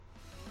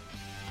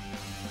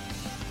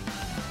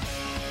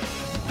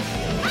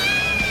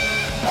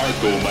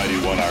Go, mighty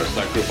one, our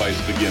sacrifice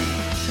begins.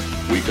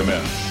 We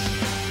commence.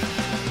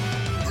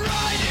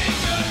 Riding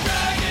the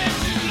dragon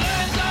to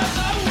lands of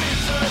the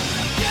wizard,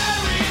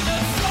 carry the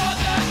sword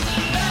that the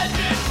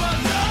legend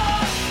was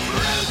on.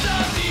 Roots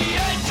of the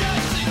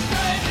ancients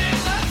engraved in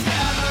the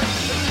scabbard,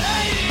 a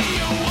lady,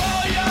 a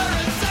warrior,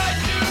 a sight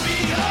to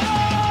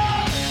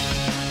behold.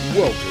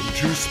 Welcome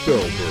to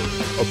Spellburn,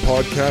 a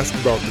podcast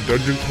about the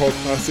Dungeon Crawl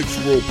Classics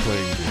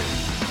role-playing game.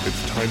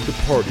 It's time to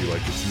party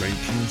like it's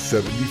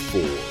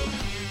 1974.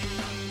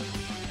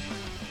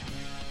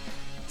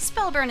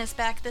 Spellburn is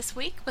back this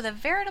week with a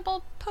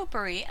veritable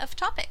potpourri of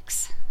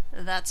topics.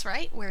 That's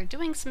right, we're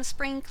doing some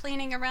spring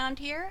cleaning around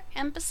here,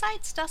 and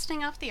besides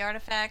dusting off the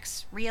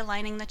artifacts,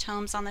 realigning the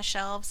tomes on the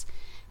shelves,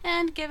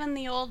 and giving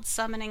the old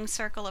summoning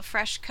circle a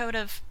fresh coat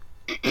of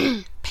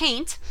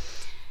paint,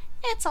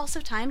 it's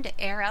also time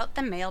to air out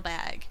the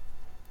mailbag.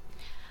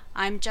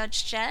 I'm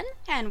Judge Jen,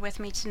 and with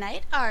me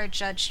tonight are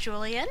Judge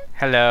Julian.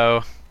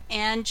 Hello.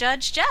 And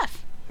Judge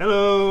Jeff.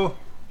 Hello.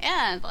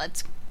 And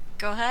let's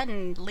go ahead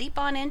and leap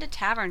on into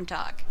Tavern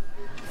Talk.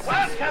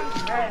 Welcome,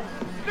 friend.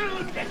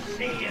 Good to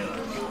see you.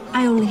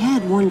 I only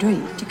had one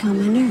drink to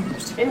calm my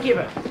nerves.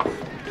 Innkeeper,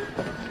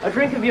 a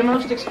drink of your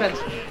most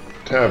expensive.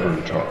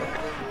 Tavern Talk.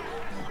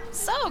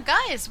 So,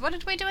 guys, what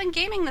did we do in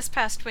gaming this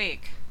past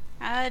week?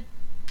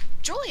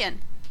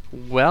 Julian.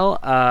 Well,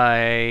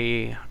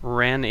 I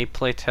ran a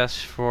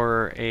playtest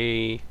for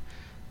a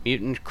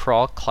Mutant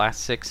Crawl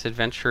Classics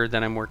adventure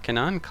that I'm working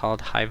on called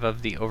Hive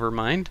of the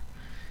Overmind.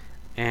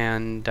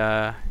 And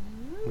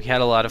we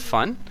had a lot of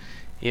fun.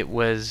 It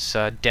was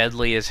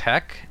deadly as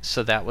heck,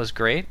 so that was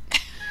great.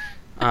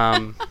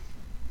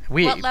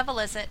 What level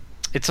is it?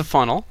 It's a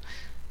funnel,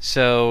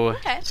 so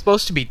Okay. it's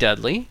supposed to be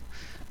deadly.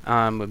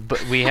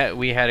 But we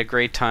had a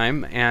great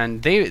time,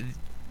 and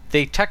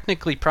they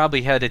technically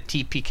probably had a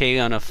TPK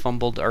on a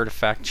fumbled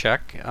artifact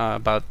check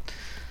about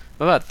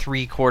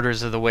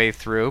 3/4 of the way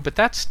through, but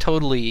that's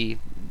totally,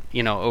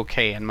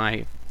 okay in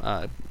my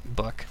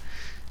book.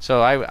 So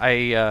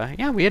we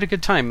had a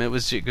good time. It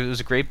was a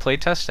great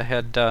playtest. I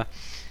had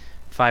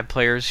 5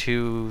 players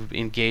who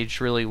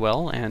engaged really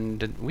well,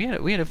 and we had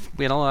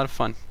a lot of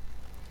fun.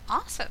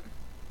 Awesome.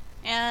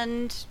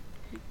 And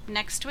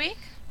next week?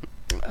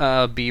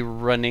 Be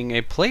running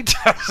a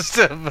playtest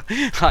of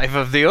Hive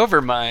of the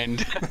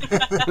Overmind.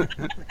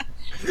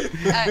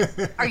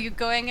 Are you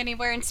going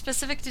anywhere in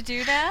specific to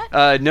do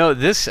that? No,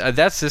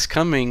 that's this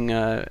coming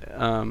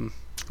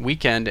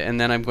weekend,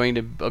 and then I'm going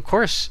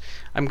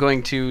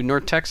to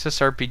North Texas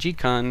RPG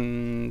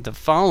Con the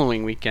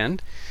following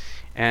weekend,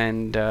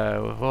 and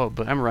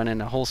but I'm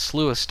running a whole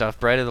slew of stuff.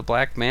 Bride of the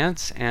Black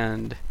Mance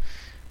and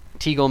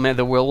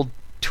the world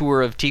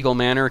tour of Teagle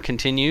Manor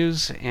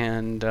continues,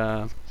 and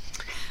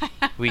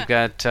we've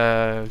got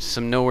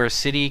some Nowhere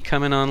City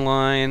coming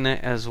online,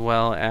 as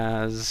well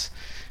as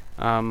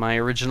my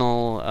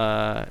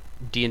original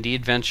D&D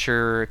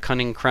adventure,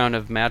 Cunning Crown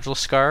of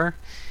Magilskar.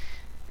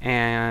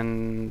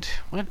 And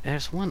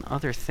there's one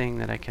other thing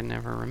that I can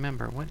never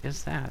remember. What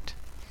is that?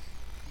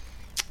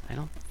 I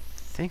don't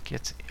think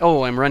it's...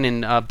 Oh, I'm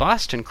running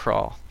Boston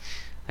Crawl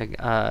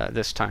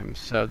this time.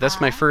 So that's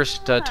my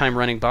first time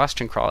running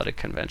Boston Crawl at a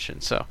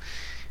convention. So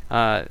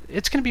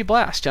it's going to be a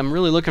blast. I'm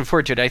really looking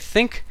forward to it. I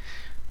think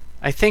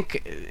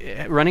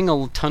running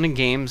a ton of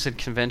games at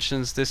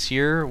conventions this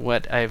year,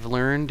 what I've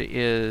learned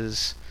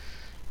is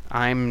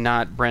I'm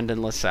not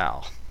Brendan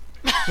LaSalle.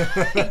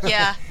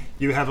 Yeah.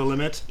 You have a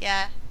limit?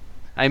 Yeah.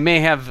 I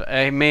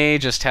may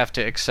just have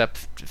to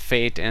accept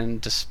fate, and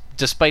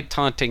despite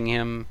taunting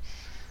him,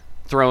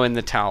 throw in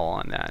the towel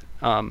on that.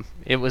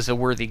 It was a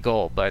worthy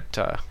goal, but...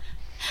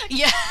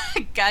 Yeah,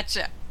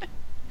 gotcha.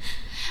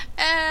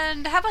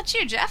 And how about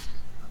you, Jeff?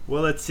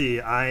 Well, let's see.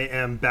 I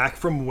am back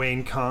from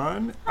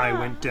WayneCon. I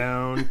went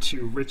down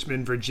to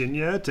Richmond,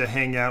 Virginia to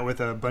hang out with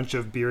a bunch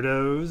of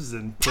beardos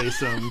and play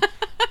some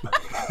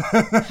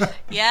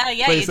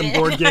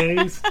board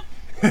games.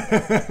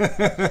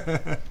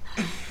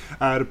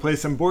 To play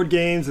some board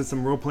games and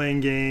some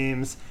role-playing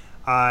games.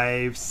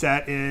 I've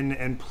sat in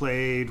and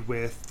played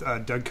with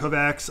Doug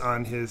Kovacs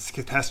on his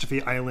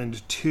Catastrophe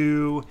Island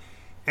 2.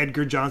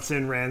 Edgar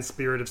Johnson ran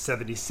Spirit of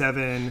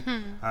 77.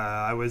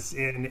 I was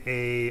in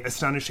a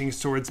Astonishing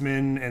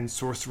Swordsman and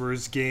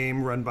Sorcerers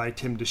game run by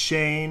Tim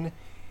DeShane.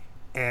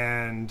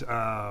 And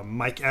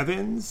Mike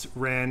Evans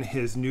ran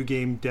his new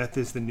game Death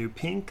is the New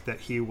Pink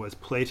that he was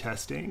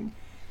playtesting.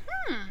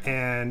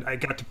 And I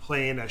got to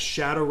play in a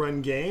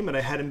Shadowrun game, and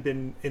I hadn't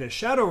been in a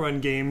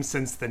Shadowrun game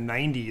since the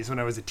 90s when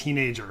I was a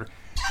teenager.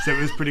 So it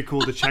was pretty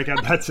cool to check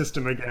out that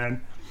system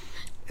again.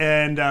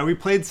 And we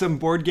played some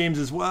board games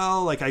as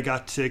well. Like, I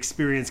got to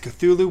experience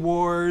Cthulhu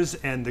Wars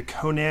and the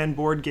Conan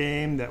board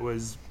game that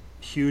was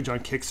huge on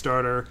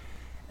Kickstarter.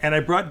 And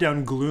I brought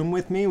down Gloom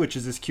with me, which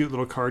is this cute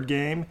little card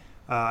game.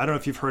 I don't know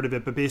if you've heard of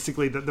it, but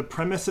basically the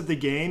premise of the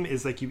game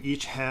is like you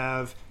each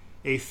have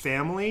a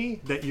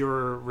family that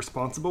you're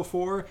responsible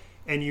for,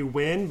 and you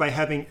win by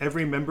having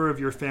every member of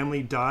your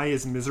family die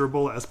as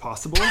miserable as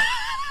possible.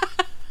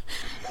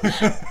 I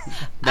don't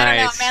know,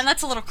 Nice. man.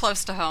 That's a little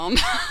close to home.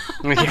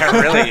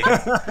 Yeah, really.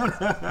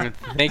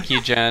 Thank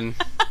you, Jen.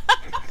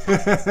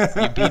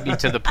 You beat me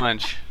to the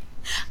punch.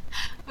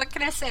 What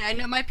can I say? I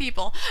know my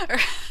people.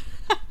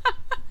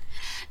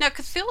 Now,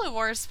 Cthulhu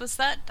Wars, was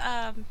that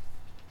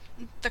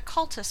the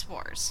Cultist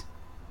Wars?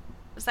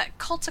 Was that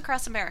Cults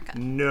Across America?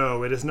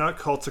 No, it is not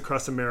Cults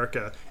Across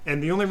America.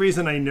 And the only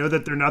reason I know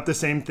that they're not the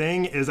same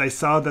thing is I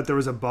saw that there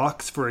was a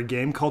box for a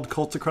game called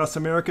Cults Across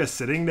America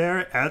sitting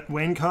there at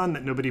WayneCon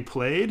that nobody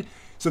played.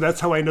 So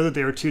that's how I know that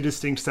they are two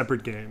distinct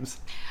separate games.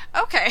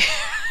 Okay.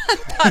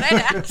 Thought I'd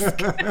ask.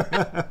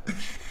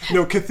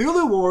 No,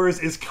 Cthulhu Wars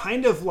is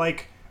kind of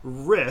like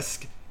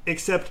Risk,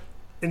 except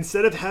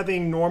instead of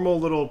having normal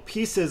little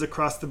pieces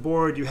across the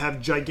board, you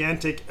have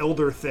gigantic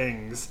elder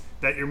things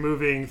that you're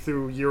moving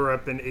through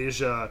Europe and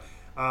Asia.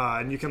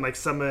 And you can like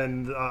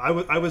summon.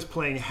 I was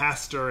playing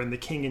Hastur and the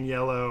King in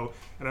Yellow,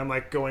 and I'm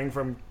like going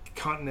from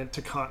continent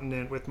to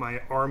continent with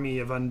my army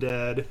of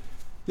undead.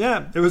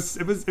 Yeah, it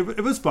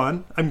was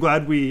fun. I'm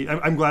glad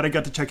I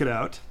got to check it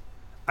out.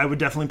 I would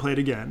definitely play it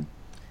again.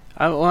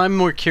 Well, I'm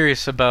more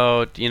curious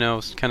about,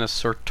 kind of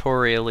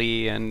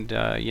sartorially and,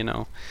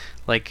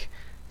 like,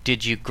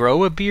 did you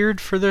grow a beard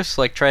for this?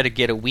 Like, try to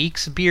get a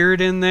week's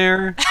beard in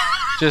there?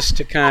 Just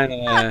to kind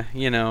of,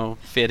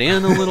 fit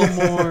in a little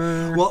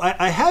more? Well,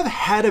 I have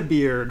had a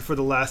beard for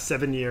the last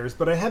 7 years,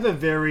 but I have a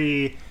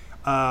very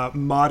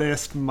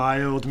modest,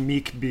 mild,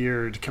 meek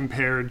beard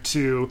compared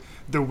to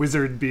the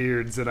wizard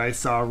beards that I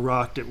saw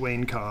rocked at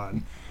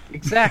WayneCon.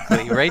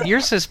 Exactly, right?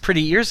 Yours is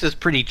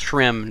pretty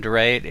trimmed,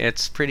 right?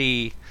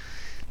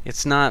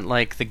 It's not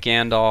like the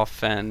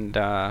Gandalf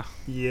and...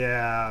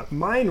 Yeah,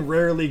 mine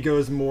rarely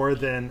goes more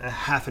than a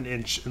half an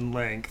inch in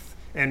length.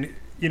 And,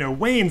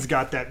 Wayne's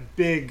got that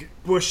big,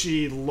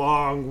 bushy,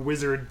 long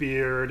wizard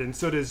beard, and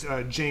so does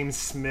James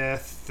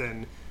Smith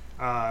and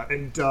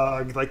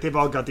Doug. Like, they've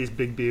all got these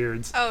big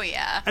beards. Oh,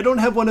 yeah. I don't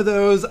have one of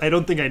those. I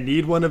don't think I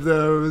need one of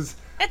those.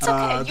 It's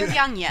okay. You're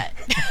young yet.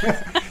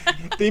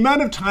 The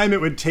amount of time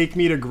it would take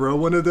me to grow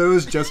one of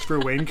those just for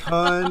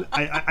WayneCon,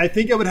 I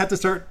think I would have to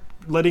start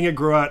letting it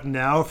grow out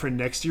now for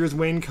next year's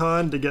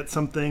WayneCon to get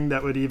something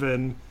that would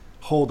even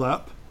hold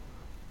up.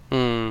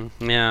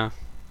 Yeah.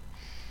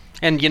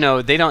 And,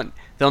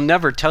 they'll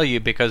never tell you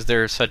because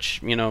they're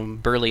such,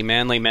 burly,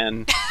 manly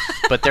men,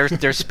 but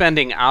they're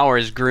spending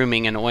hours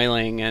grooming and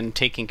oiling and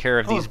taking care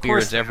of these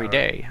beards every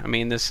day. I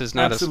mean, this is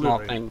not Absolutely. a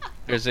small thing.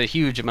 There's a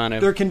huge amount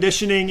of... They're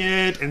conditioning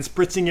it and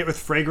spritzing it with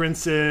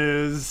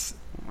fragrances.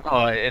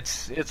 Oh,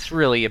 it's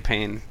really a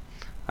pain.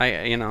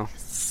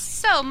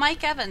 So,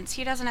 Mike Evans,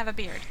 he doesn't have a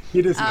beard.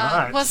 He does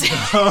not.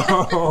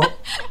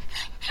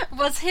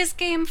 Was his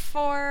game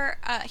for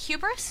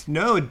Hubris?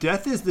 No,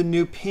 Death is the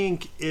New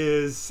Pink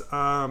is...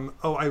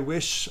 I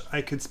wish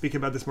I could speak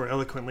about this more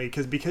eloquently,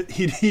 because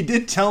he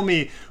did tell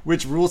me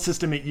which rule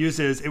system it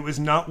uses. It was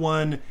not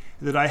one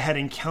that I had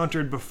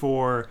encountered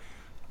before.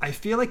 I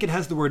feel like it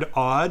has the word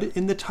odd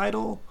in the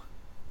title.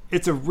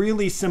 It's a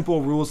really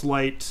simple rules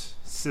light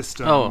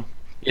system. Oh,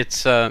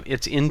 it's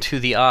Into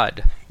the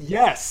Odd.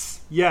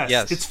 Yes.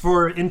 It's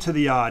for Into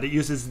the Odd. It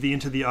uses the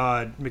Into the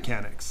Odd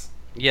mechanics.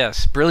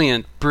 Yes,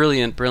 brilliant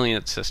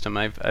system.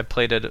 I've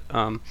played it.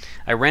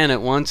 I ran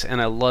it once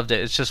and I loved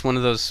it. It's just one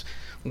of those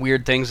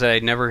weird things that I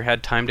never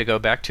had time to go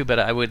back to, but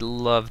I would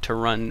love to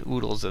run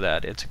oodles of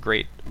that. It's a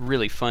great,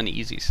 really fun,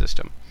 easy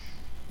system.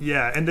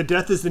 Yeah, and the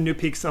Death is the New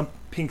Pink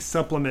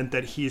supplement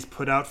that he's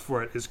put out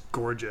for it is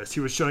gorgeous. He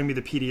was showing me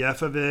the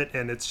PDF of it,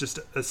 and it's just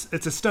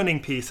it's a stunning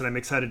piece, and I'm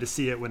excited to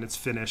see it when it's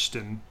finished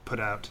and put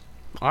out.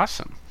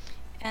 Awesome.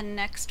 And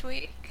next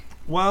week?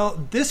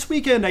 Well, this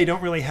weekend I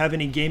don't really have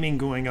any gaming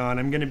going on.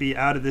 I'm going to be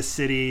out of the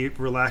city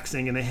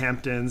relaxing in the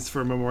Hamptons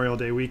for Memorial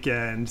Day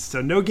weekend,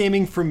 so no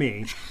gaming for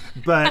me.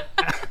 But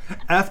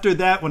after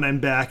that, when I'm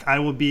back, I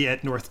will be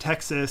at North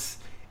Texas,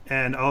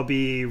 and I'll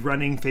be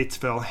running Fate's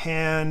Fell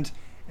Hand,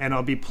 and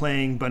I'll be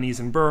playing Bunnies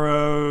and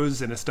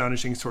Burrows and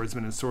Astonishing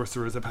Swordsmen and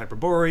Sorcerers of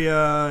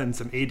Hyperborea and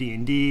some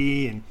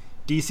AD&D and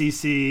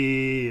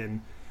DCC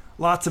and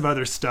lots of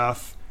other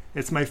stuff.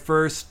 It's my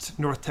first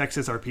North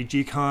Texas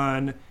RPG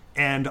Con.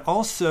 And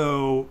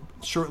also,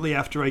 shortly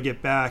after I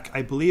get back,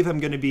 I believe I'm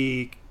going to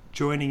be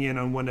joining in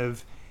on one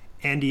of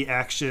Andy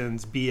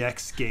Action's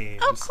BX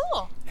games. Oh,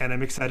 cool. And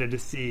I'm excited to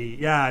see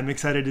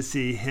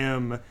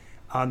him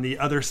on the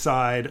other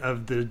side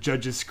of the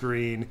judge's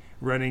screen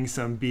running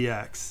some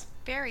BX.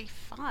 Very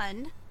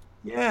fun.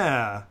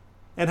 Yeah.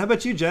 And how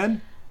about you,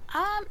 Jen?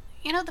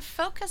 The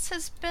focus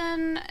has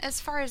been,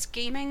 as far as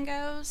gaming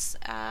goes,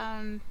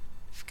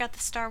 we've got the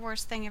Star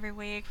Wars thing every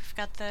week. We've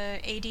got the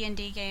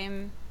AD&D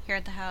game here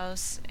at the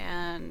house,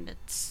 and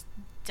it's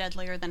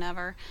deadlier than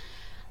ever.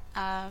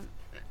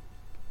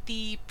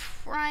 The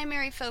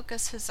primary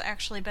focus has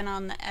actually been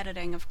on the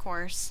editing, of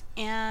course,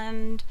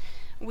 and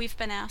we've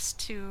been asked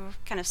to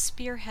kind of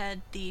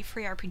spearhead the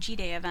Free RPG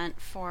Day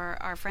event for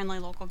our friendly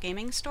local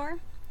gaming store,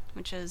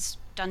 which is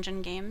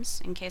Dungeon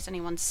Games, in case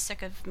anyone's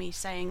sick of me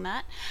saying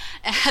that.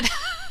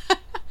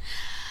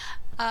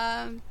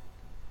 And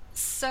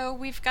so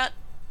we've got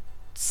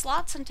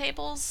slots and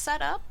tables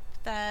set up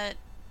that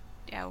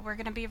yeah, we're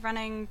going to be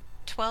running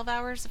 12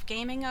 hours of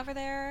gaming over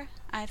there.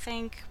 I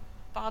think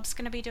Bob's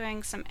going to be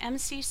doing some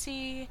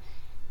MCC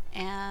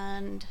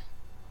and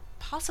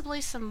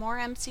possibly some more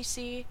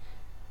MCC.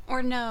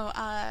 Or no,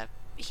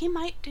 he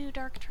might do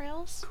Dark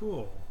Trails.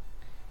 Cool.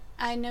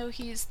 I know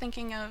he's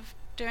thinking of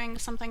doing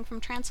something from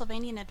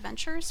Transylvanian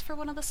Adventures for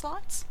one of the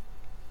slots.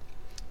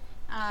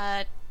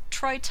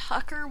 Troy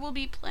Tucker will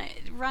be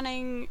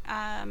running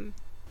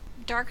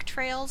Dark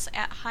Trails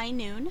at high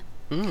noon.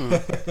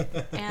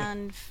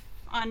 And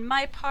on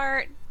my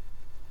part,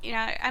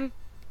 I'm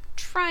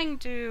trying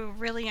to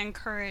really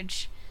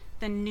encourage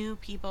the new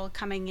people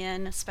coming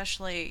in,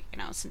 especially,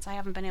 since I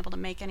haven't been able to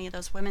make any of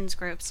those women's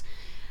groups.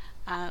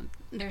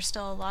 There's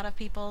still a lot of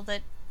people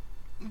that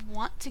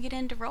want to get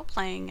into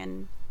role-playing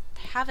and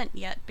haven't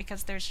yet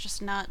because there's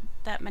just not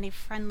that many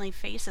friendly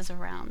faces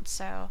around.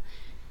 So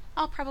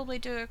I'll probably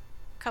do a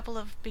couple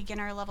of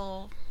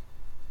beginner-level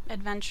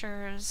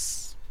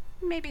adventures,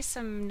 maybe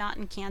some Not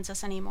in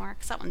Kansas Anymore,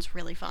 because that one's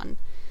really fun.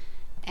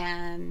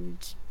 And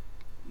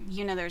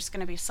there's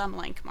going to be some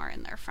Lankmar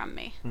in there from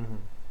me. Mm-hmm.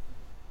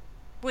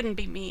 Wouldn't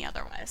be me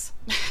otherwise.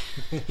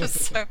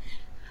 So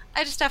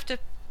I just have to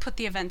put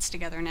the events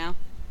together now.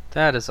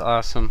 That is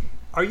awesome.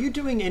 Are you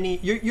doing any...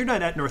 You're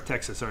not at North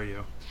Texas, are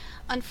you?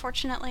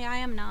 Unfortunately, I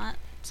am not.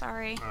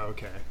 Sorry. Oh,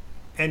 okay.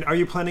 And are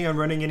you planning on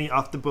running any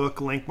off-the-book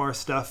Lankmar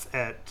stuff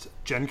at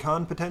Gen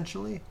Con,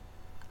 potentially?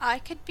 I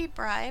could be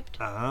bribed.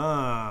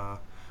 Ah.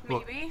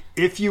 Maybe. Well,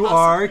 if you Possibly.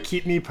 are,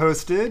 keep me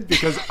posted,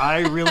 because I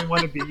really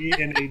want to be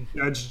in a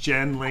Judge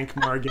Jen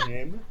Lankmar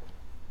game.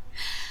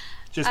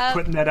 Just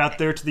putting that out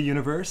there to the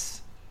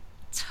universe.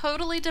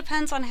 Totally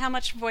depends on how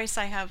much voice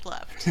I have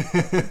left.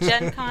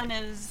 Gen Con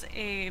is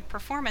a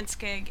performance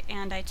gig,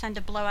 and I tend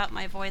to blow out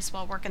my voice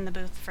while working the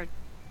booth for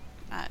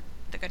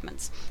the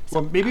Goodmans.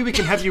 Well, maybe we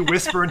can have you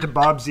whisper into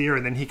Bob's ear,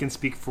 and then he can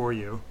speak for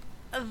you.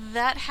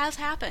 That has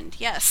happened,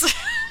 yes.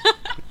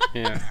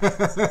 Yeah.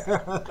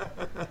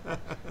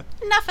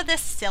 Enough of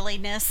this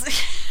silliness.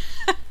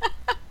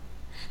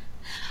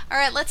 All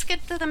right, let's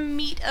get to the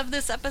meat of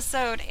this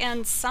episode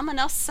and summon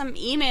us some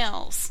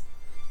emails.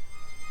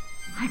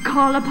 I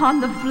call upon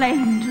the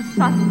flame to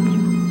summon you.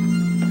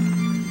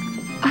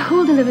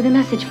 Who'll deliver the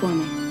message for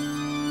me?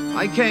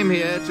 I came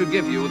here to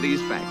give you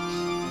these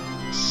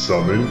facts.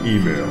 Summon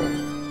email.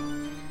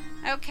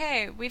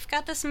 Okay, we've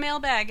got this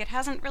mailbag. It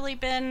hasn't really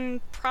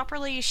been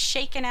properly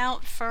shaken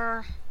out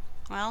for,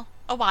 well,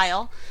 a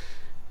while.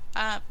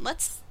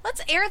 Let's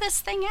air this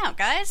thing out,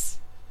 guys.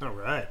 All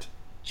right.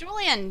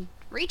 Julian,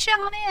 reach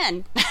on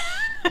in.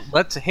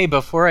 Hey,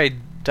 before I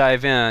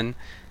dive in,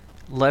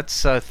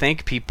 let's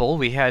thank people.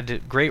 We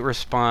had great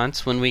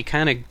response when we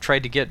kind of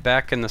tried to get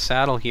back in the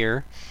saddle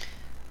here.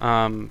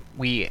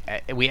 We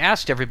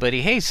asked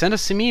everybody, hey, send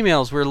us some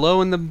emails. We're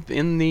low in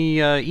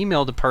the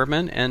email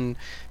department, and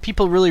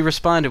people really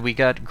responded. We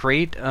got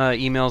great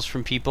emails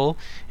from people.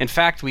 In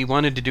fact, we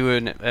wanted to do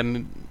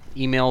an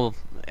email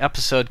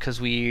episode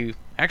because we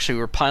actually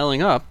were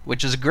piling up,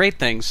 which is a great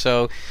thing.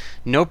 So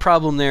no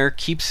problem there.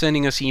 Keep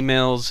sending us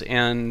emails,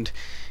 and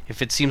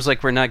if it seems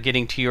like we're not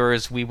getting to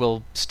yours, we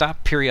will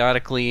stop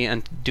periodically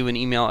and do an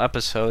email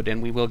episode,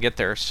 and we will get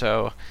there.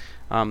 So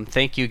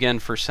thank you again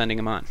for sending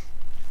them on.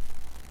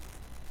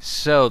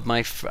 So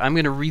I'm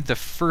going to read the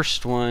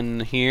first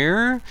one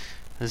here.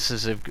 This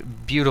is a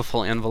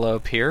beautiful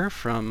envelope here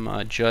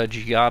from Judge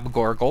Yob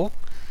Gorgle.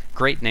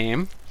 Great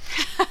name.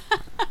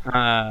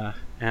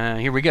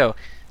 Here we go.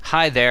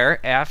 Hi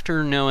there.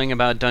 After knowing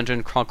about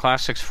Dungeon Crawl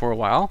Classics for a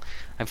while,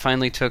 I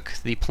finally took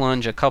the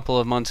plunge a couple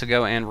of months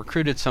ago and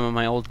recruited some of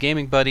my old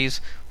gaming buddies,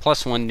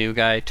 plus one new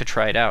guy, to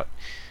try it out.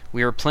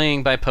 We are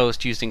playing by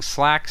post using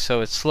Slack,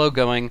 so it's slow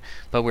going,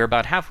 but we're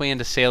about halfway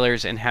into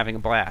Sailors and having a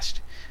blast.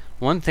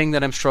 One thing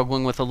that I'm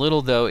struggling with a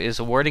little, though, is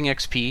awarding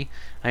XP.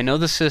 I know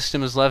the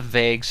system is left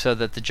vague so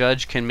that the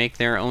judge can make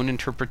their own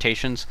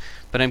interpretations,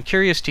 but I'm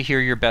curious to hear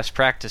your best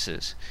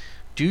practices.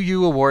 Do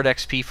you award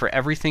XP for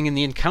everything in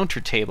the encounter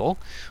table?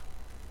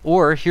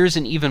 Or, here's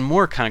an even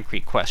more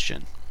concrete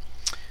question.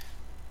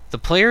 The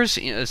players...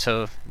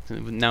 So,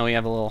 now we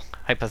have a little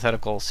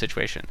hypothetical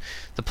situation.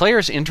 The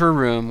players enter a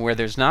room where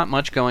there's not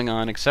much going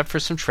on except for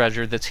some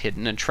treasure that's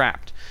hidden and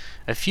trapped.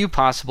 A few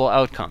possible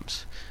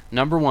outcomes.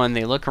 Number 1,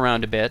 they look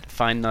around a bit,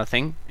 find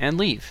nothing, and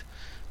leave.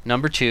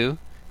 Number 2,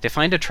 they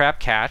find a trap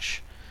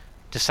cache,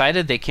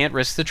 decided they can't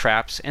risk the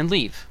traps, and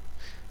leave.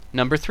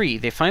 Number 3,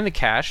 they find the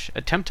cache,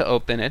 attempt to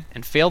open it,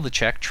 and fail the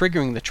check,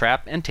 triggering the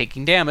trap and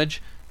taking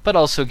damage, but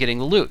also getting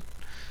the loot.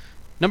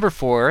 Number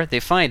 4,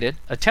 they find it,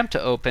 attempt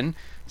to open,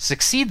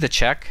 succeed the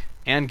check,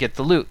 and get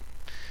the loot.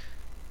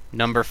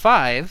 Number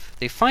 5,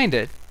 they find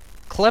it,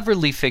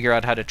 cleverly figure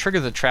out how to trigger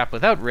the trap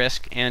without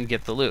risk, and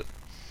get the loot.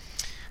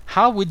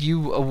 How would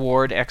you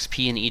award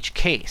XP in each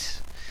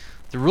case?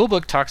 The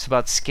rulebook talks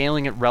about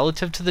scaling it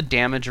relative to the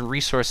damage and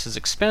resources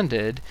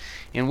expended,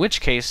 in which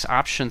case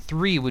option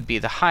 3 would be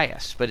the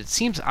highest, but it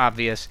seems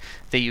obvious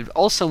that you'd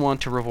also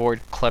want to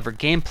reward clever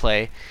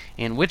gameplay,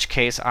 in which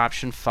case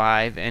option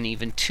 5 and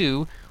even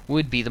 2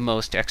 would be the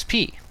most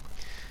XP.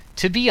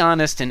 To be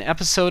honest, an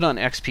episode on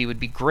XP would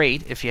be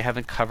great if you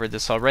haven't covered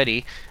this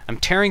already. I'm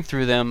tearing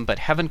through them, but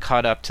haven't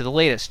caught up to the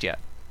latest yet.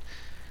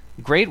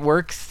 Great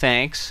work,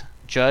 thanks,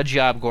 Judge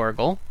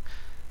Yobgorgle.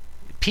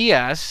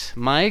 P.S.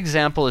 My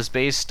example is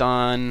based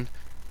on...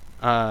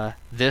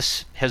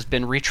 this has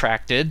been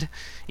retracted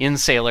in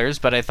Sailors,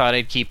 but I thought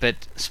I'd keep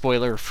it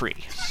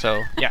spoiler-free.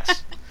 So,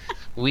 yes.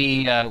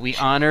 We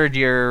honored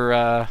your...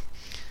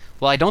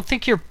 well, I don't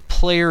think your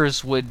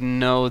players would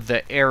know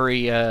the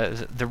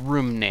area, the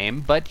room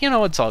name, but,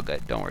 it's all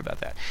good. Don't worry about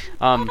that.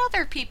 What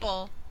other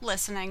people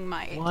listening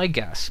might? Well, I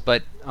guess.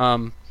 But,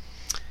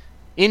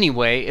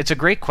 anyway, it's a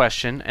great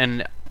question,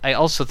 and I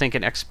also think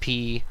an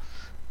XP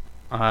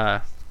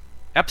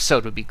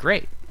episode would be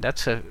great.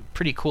 That's a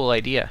pretty cool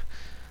idea.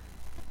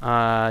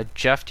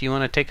 Jeff, do you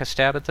want to take a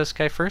stab at this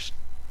guy first?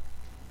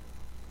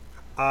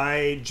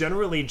 I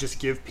generally just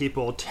give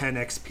people 10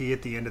 XP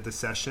at the end of the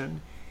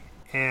session.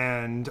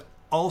 And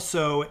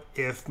also,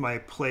 if my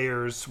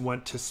players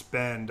want to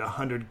spend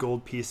 100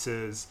 gold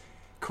pieces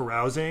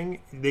carousing,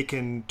 they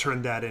can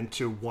turn that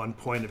into 1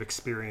 point of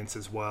experience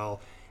as well.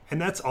 And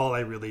that's all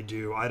I really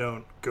do. I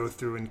don't go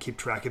through and keep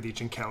track of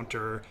each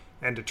encounter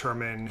and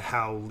determine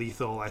how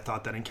lethal I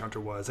thought that encounter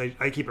was.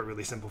 I keep it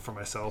really simple for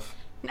myself.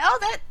 No,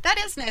 that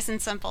is nice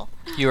and simple.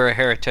 You are a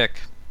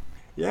heretic.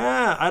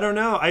 Yeah, I don't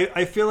know.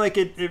 I feel like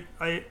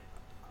I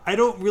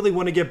don't really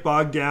want to get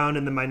bogged down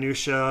in the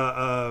minutia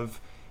of,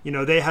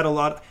 they had a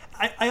lot.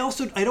 I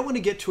don't want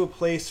to get to a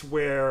place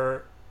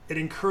where it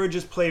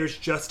encourages players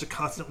just to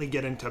constantly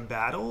get into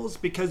battles,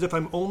 because if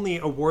I'm only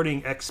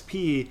awarding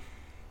XP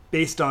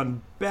based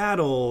on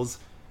battles,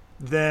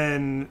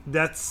 then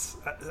that's,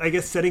 I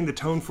guess, setting the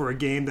tone for a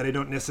game that I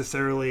don't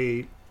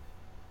necessarily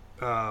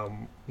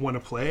want to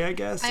play, I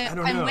guess. I don't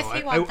know. I'm with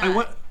you on that. I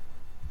want,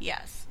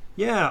 yes.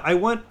 Yeah, I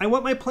want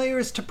my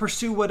players to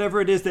pursue whatever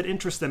it is that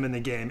interests them in the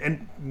game,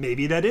 and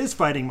maybe that is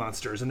fighting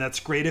monsters, and that's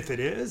great if it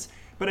is.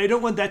 But I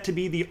don't want that to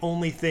be the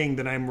only thing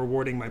that I'm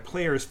rewarding my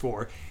players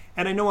for.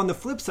 And I know on the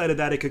flip side of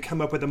that, I could come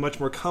up with a much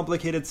more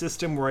complicated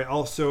system where I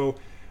also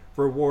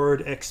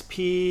reward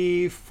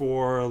XP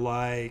for,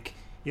 like,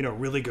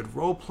 really good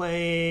role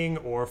playing,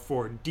 or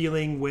for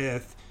dealing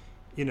with,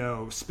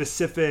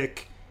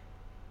 specific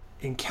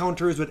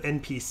encounters with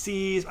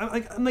NPCs.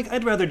 I'm like,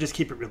 I'd rather just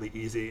keep it really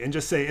easy and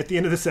just say at the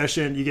end of the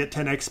session you get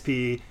 10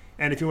 XP,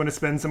 and if you want to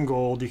spend some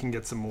gold, you can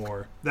get some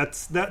more.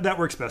 That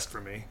works best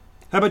for me.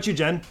 How about you,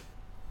 Jen?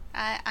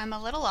 I'm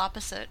a little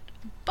opposite,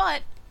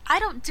 but I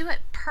don't do it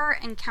per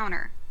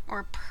encounter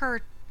or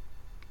per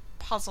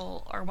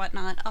puzzle or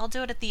whatnot. I'll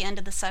do it at the end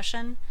of the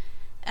session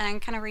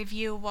and kind of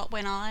review what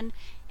went on.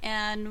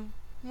 And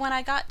when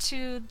I got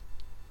to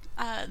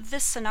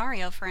this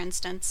scenario, for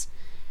instance,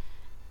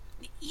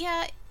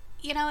 yeah,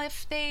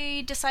 if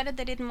they decided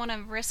they didn't want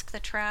to risk the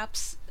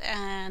traps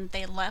and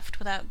they left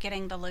without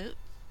getting the loot,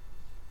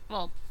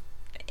 well,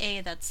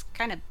 that's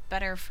kind of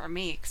better for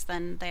me, because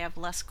then they have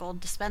less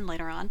gold to spend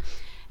later on.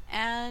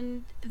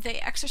 And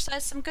they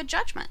exercise some good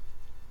judgment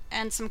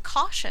and some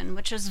caution,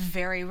 which is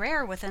very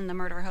rare within the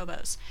murder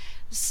hobos.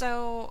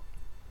 So,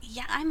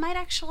 yeah, I might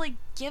actually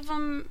give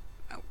them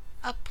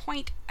a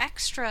point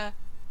extra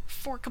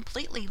for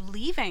completely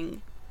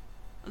leaving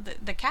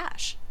the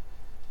cache.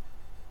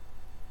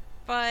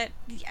 But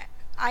yeah,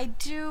 I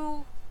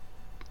do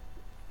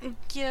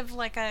give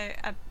like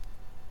a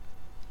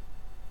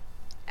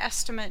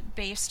estimate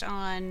based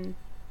on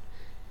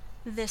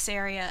this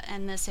area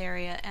and this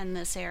area and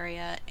this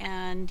area,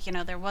 and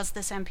there was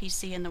this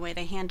NPC, and the way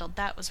they handled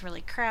that was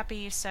really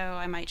crappy, so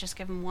I might just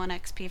give them 1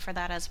 XP for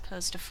that as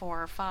opposed to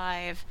 4 or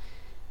 5.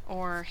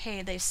 Or,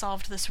 hey, they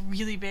solved this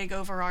really big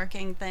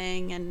overarching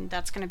thing, and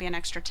that's going to be an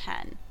extra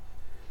 10.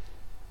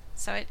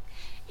 So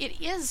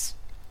it is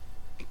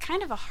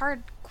kind of a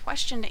hard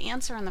question to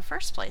answer in the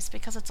first place,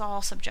 because it's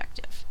all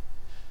subjective.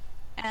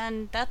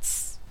 And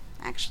that's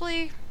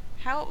actually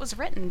how it was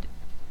written.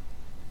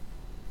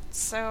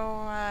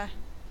 So,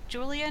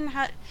 Julian,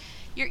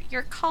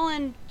 you're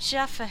calling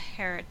Jeff a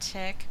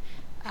heretic.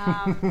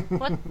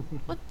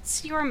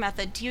 What's your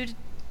method? Do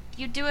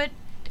you do it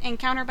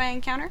encounter by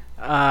encounter?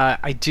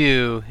 I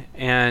do,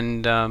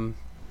 and I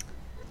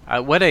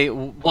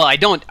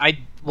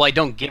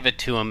don't give it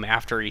to him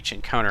after each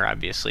encounter,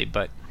 obviously,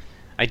 but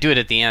I do it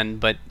at the end.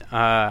 But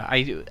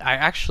I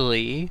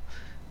actually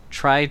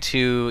try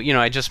to,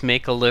 I just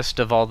make a list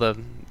of all the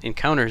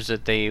encounters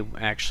that they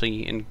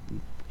actually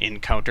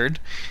encountered,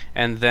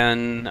 and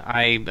then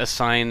I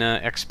assign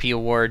a XP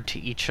award to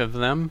each of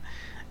them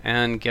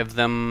and give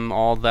them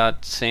all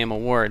that same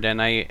award. And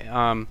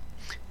I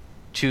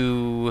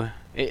to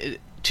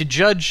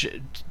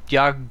judge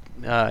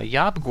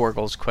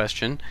Yobgorgle's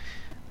question,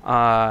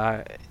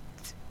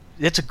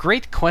 it's a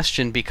great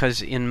question,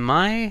 because in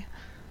my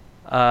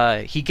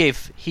he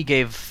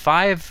gave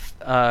 5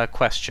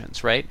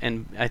 questions, right?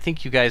 And I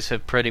think you guys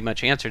have pretty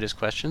much answered his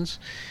questions.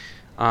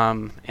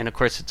 And of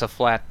course, it's a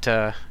flat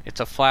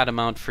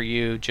amount for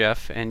you,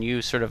 Jeff, and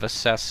you sort of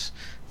assess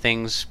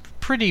things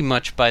pretty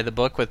much by the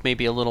book, with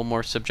maybe a little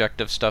more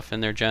subjective stuff in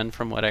there, Jen,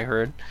 from what I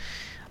heard.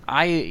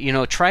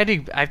 I've tried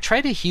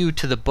to hew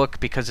to the book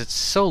because it's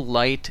so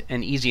light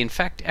and easy. In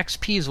fact,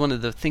 XP is one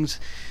of the things,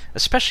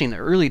 especially in the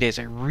early days,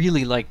 I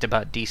really liked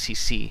about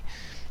DCC.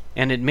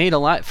 And it made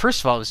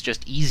first of all, it was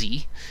just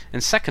easy.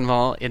 And second of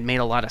all, it made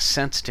a lot of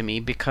sense to me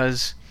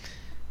because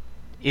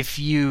if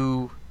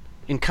you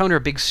encounter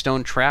a big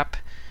stone trap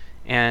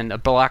and a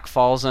block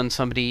falls on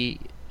somebody,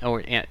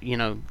 or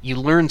you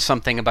learn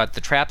something about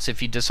the traps.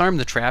 If you disarm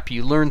the trap,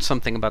 you learn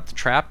something about the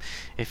trap.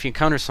 If you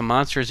encounter some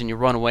monsters and you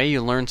run away,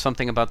 you learn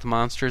something about the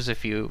monsters.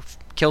 If you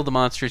kill the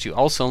monsters, you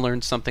also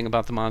learn something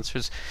about the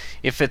monsters.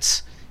 If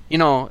it's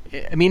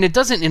it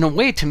doesn't, in a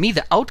way, to me,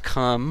 the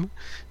outcome,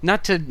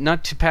 not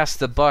to pass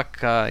the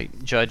buck,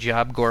 Judge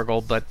Yob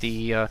Gorgle, but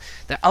the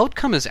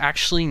outcome is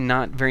actually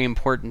not very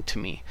important to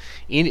me.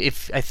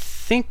 If I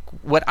think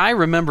what I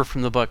remember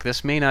from the book,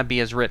 this may not be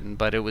as written,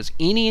 but it was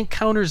any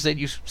encounters that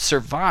you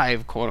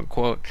survive, quote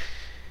unquote,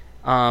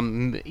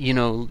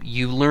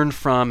 you learn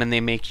from, and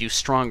they make you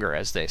stronger,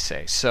 as they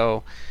say.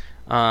 So,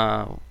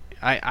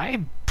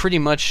 I pretty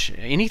much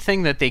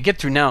anything that they get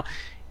through now.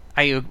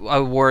 I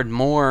award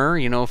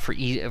more,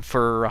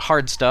 for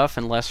hard stuff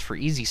and less for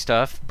easy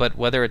stuff. But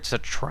whether it's a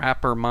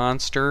trap or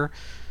monster,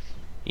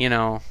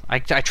 I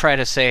try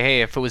to say,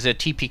 hey, if it was a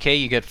TPK,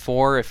 you get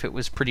 4. If it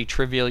was pretty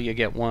trivial, you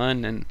get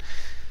 1. And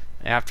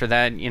after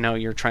that,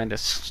 you're trying to,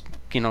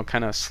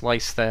 kind of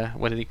slice the,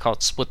 what do they call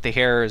it, split the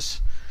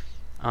hairs.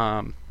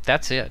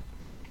 That's it.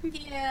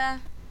 Yeah.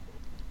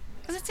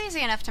 Because it's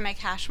easy enough to make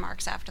hash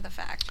marks after the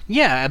fact.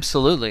 Yeah,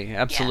 absolutely.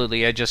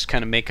 Yeah. I just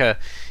kind of make a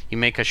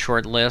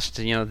short list,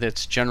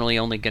 that's generally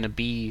only going to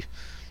be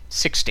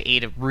 6 to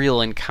 8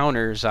 real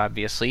encounters,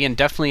 obviously, and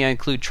definitely I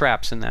include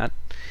traps in that.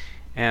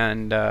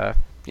 And,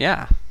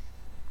 yeah.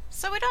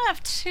 So we don't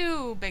have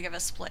too big of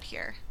a split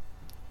here.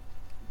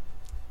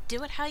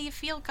 Do it how you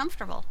feel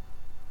comfortable.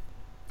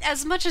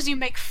 As much as you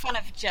make fun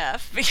of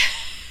Jeff.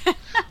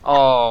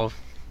 Oh,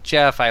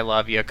 Jeff, I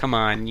love you. Come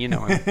on, I'm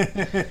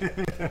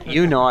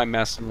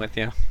messing with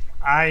you.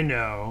 I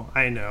know.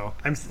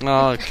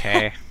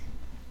 Okay.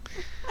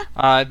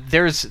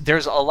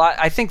 There's a lot.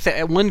 I think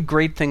that one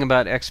great thing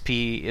about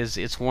XP is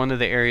it's one of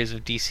the areas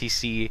of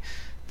DCC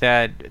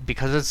that,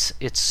 because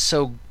it's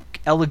so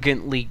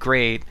elegantly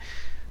great,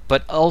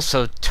 but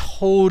also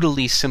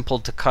totally simple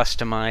to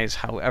customize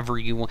however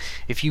you want.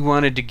 If you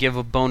wanted to give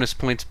a bonus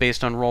points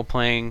based on role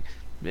playing,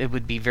 it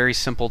would be very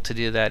simple to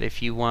do that.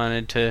 If you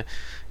wanted to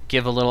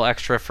give a little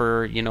extra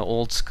for,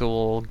 old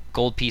school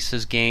gold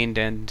pieces gained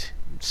and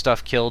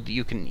stuff killed,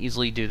 you can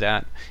easily do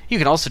that. You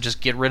can also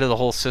just get rid of the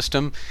whole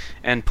system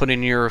and put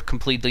in your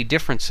completely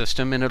different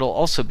system, and it'll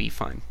also be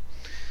fine.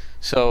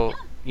 So,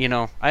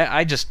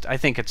 I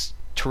think it's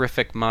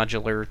terrific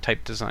modular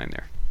type design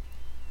there.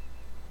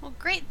 Well,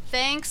 great.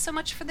 Thanks so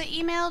much for the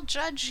email,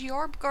 Judge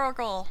Yob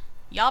Gorgle.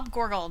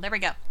 There we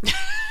go.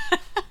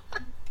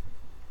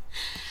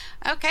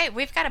 Okay,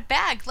 we've got a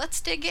bag.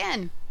 Let's dig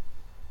in.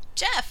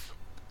 Jeff.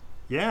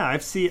 Yeah, I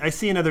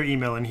see another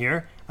email in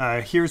here.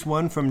 Here's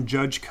one from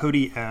Judge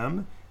Cody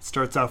M.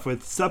 Starts off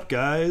with, "Sup,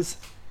 guys?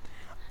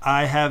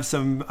 I have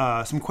some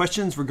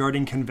questions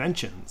regarding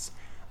conventions.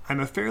 I'm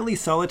a fairly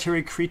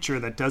solitary creature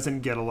that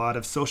doesn't get a lot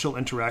of social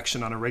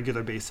interaction on a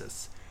regular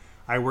basis.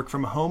 I work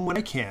from home when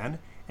I can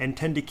and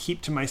tend to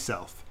keep to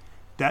myself.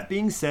 That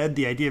being said,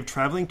 the idea of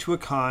traveling to a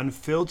con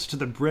filled to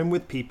the brim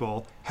with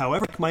people,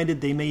 however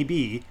like-minded they may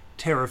be,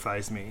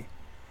 terrifies me.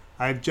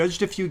 I've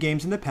judged a few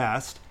games in the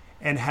past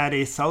and had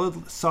a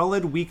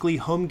solid weekly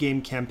home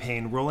game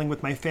campaign rolling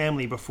with my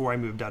family before I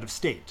moved out of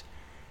state.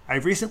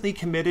 I've recently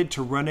committed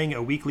to running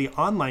a weekly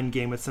online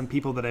game with some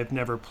people that I've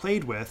never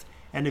played with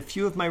and a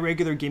few of my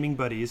regular gaming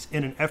buddies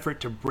in an effort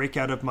to break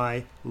out of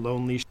my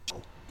lonely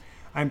shell.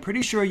 I'm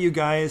pretty sure you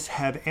guys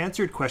have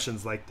answered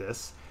questions like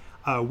this.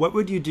 What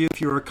would you do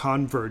if you're a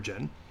con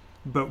virgin?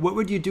 But what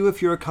would you do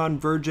if you're a con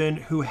virgin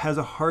who has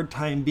a hard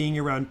time being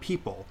around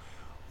people?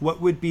 What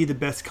would be the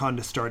best con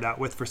to start out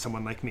with for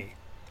someone like me?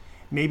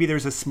 Maybe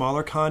there's a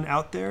smaller con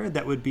out there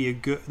that would be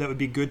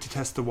good to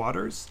test the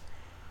waters.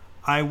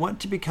 I want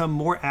to become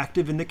more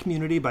active in the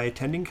community by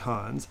attending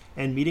cons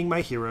and meeting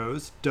my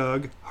heroes,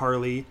 Doug,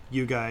 Harley,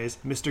 you guys,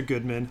 Mr.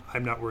 Goodman,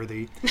 I'm not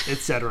worthy,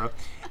 etc.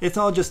 It's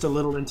all just a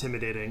little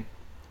intimidating.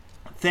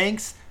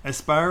 Thanks,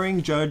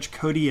 aspiring Judge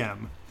Cody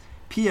M.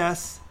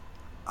 P.S.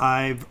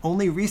 I've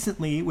only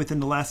recently, within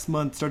the last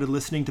month, started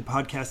listening to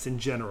podcasts in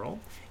general.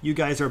 You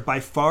guys are by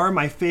far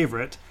my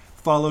favorite,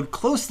 followed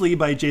closely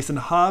by Jason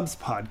Hobbs'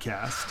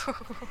 podcast.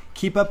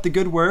 Keep up the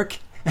good work,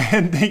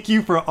 and thank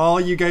you for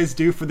all you guys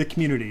do for the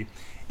community.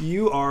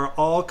 You are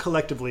all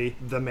collectively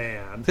the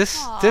man." This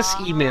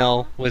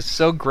email was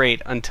so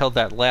great until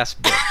that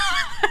last bit.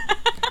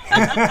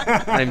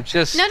 I'm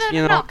just,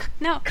 No.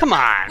 Come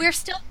on. We're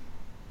still...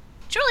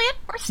 Julian,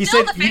 we're He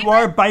still said, the favorite. "You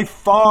are by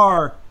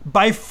far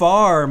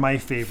my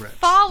favorite."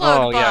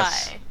 Followed by.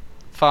 Yes.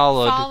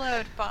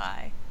 Followed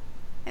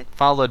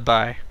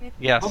by.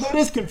 Yes. Although it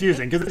is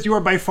confusing, because if "you are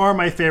by far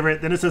my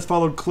favorite," then it says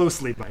 "followed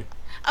closely by."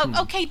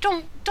 Oh, okay,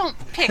 don't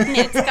pick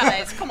nits,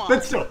 guys. Come on.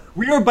 But still,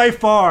 we are by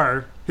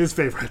far his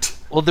favorite.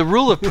 Well, the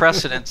rule of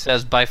precedent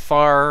says by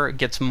far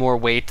gets more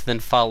weight than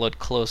followed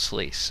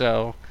closely,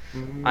 so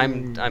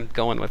I'm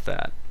going with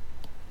that.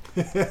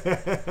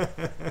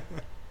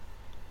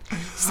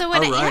 So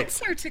in All right.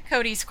 answer to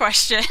Cody's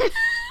question,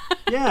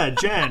 Yeah,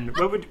 Jen,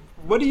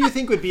 what do you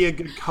think would be a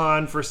good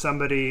con for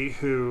somebody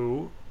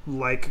who,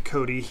 like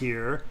Cody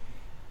here,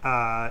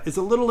 is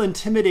a little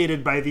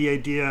intimidated by the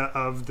idea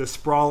of the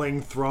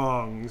sprawling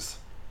throngs?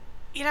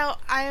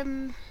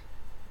 I'm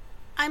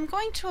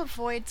going to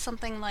avoid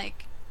something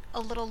like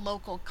a little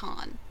local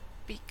con,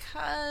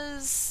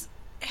 because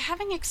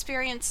having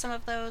experienced some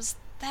of those,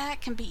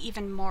 that can be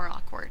even more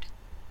awkward.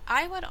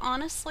 I would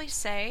honestly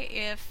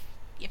say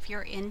if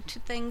you're into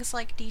things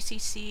like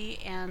DCC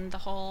and the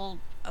whole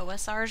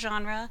OSR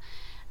genre,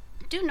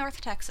 do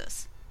North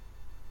Texas.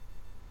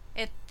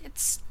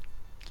 It's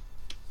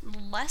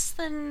less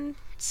than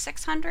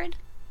 600,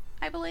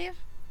 I believe,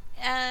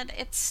 and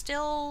it's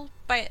still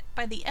by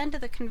the end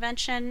of the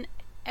convention,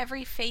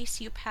 every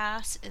face you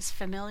pass is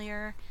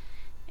familiar.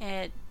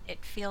 It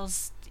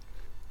feels,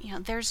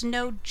 there's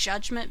no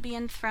judgment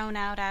being thrown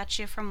out at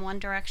you from one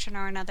direction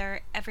or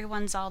another.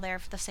 Everyone's all there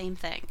for the same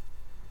thing.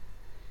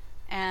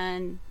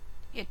 And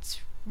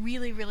it's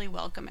really, really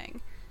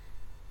welcoming.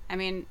 I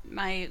mean,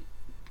 my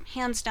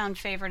hands down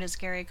favorite is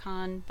Gary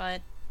Con,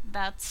 but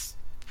that's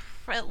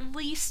at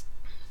least,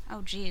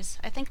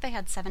 I think they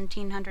had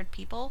 1,700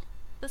 people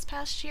this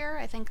past year.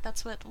 I think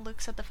that's what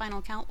Luke said the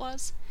final count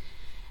was.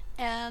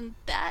 And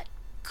that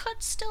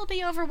could still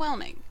be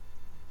overwhelming.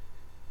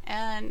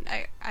 And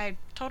I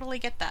totally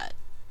get that.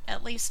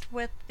 At least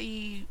with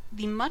the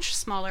much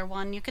smaller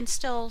one, you can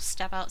still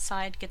step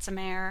outside, get some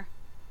air.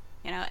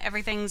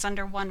 Everything's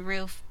under one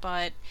roof,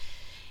 but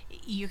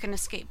you can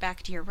escape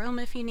back to your room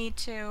if you need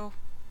to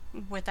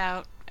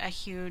without a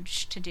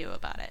huge to-do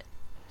about it.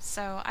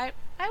 So I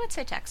would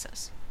say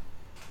Texas.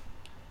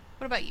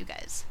 What about you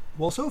guys?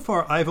 Well, so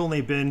far I've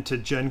only been to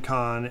Gen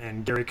Con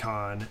and Gary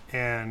Con,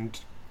 and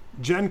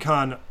Gen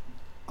Con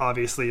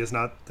obviously is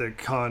not the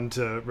con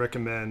to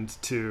recommend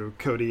to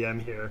Cody M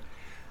here.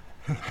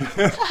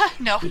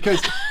 No.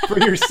 Because for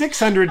your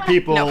 600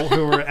 people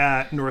who are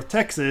at North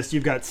Texas,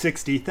 you've got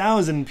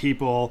 60,000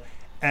 people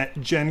at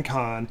Gen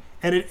Con,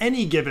 and at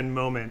any given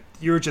moment,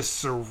 you're just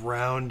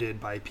surrounded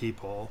by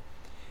people.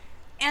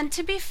 And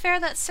to be fair,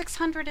 that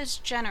 600 is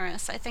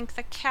generous. I think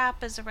the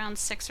cap is around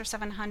 600 or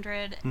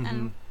 700,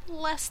 and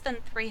less than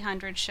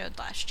 300 showed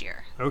last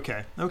year.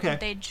 Okay.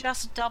 They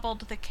just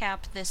doubled the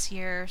cap this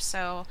year,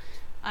 so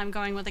I'm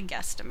going with a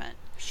guesstimate.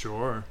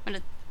 Sure. But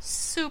it's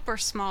super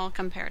small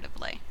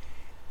comparatively.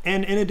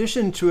 And in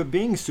addition to it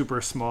being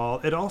super small,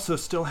 it also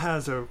still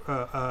has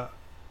a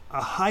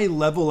high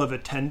level of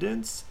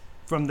attendance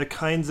from the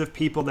kinds of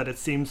people that it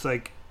seems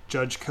like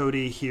Judge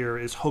Cody here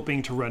is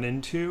hoping to run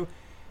into.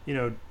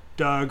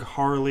 Doug,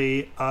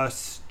 Harley,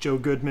 us, Joe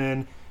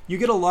Goodman. You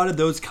get a lot of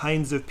those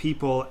kinds of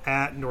people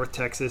at North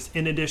Texas,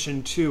 in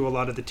addition to a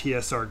lot of the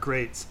TSR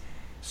greats.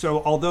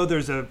 So although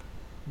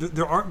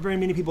there aren't very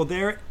many people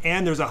there,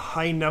 and there's a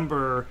high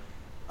number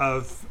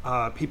of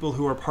people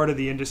who are part of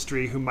the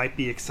industry who might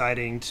be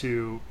exciting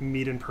to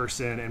meet in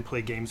person and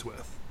play games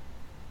with.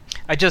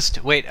 I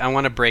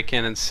want to break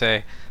in and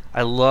say,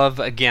 I love,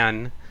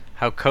 again,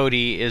 how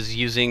Cody is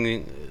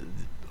using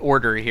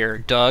order here.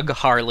 Doug,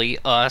 Harley,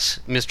 us,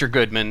 Mr.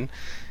 Goodman.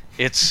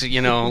 It's,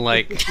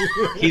 like,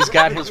 he's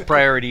got his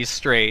priorities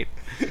straight.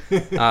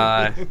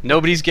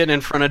 Nobody's getting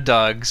in front of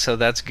Doug, so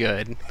that's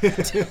good.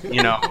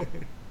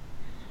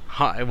 Harley.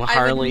 I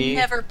would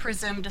never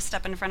presume to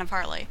step in front of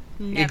Harley.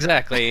 Never.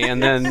 Exactly.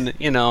 And then,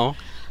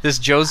 this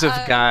Joseph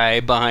guy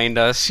behind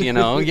us,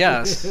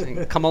 yes,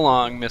 come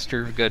along,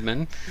 Mr.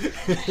 Goodman.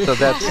 So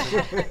that's...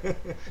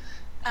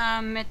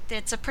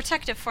 It's a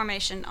protective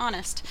formation,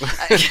 honest.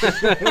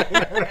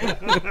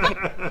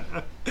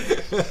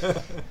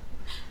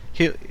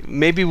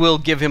 Maybe we'll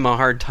give him a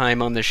hard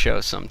time on the show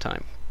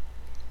sometime.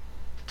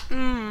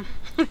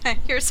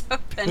 Here's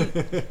hoping.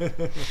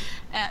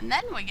 And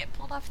then we get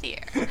pulled off the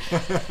air.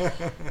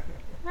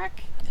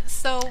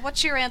 So,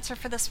 what's your answer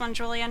for this one,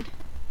 Julian?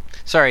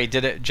 Sorry,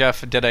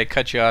 Jeff, did I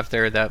cut you off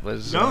there? That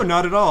was... No,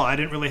 not at all. I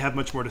didn't really have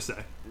much more to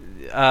say.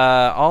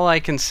 All I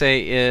can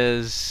say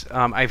is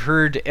I've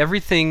heard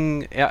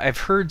everything. I've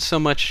heard so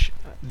much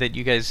that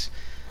you guys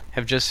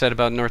have just said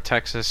about North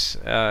Texas.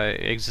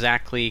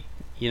 Exactly,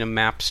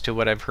 maps to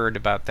what I've heard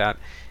about that.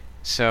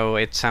 So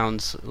it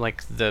sounds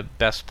like the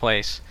best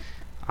place.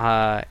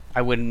 I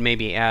would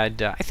maybe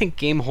add. I think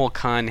Gamehole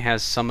Con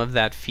has some of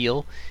that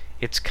feel.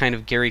 It's kind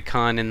of Gary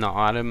Con in the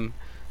autumn,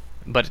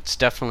 but it's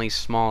definitely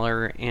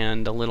smaller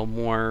and a little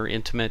more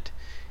intimate.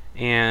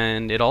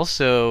 And it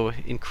also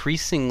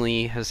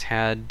increasingly has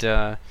had,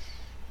 Brendan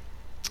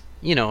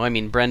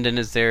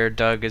is there,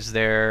 Doug is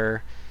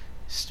there,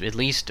 at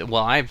least,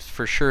 well, I'm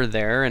for sure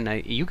there,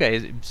 and you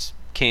guys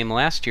came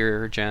last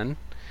year, Jen.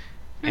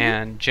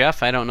 And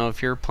Jeff, I don't know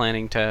if you're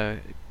planning to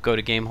go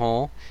to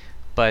Gamehole,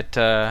 but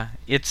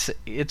it's a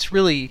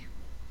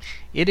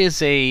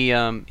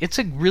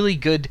really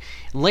good,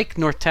 like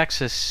North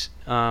Texas,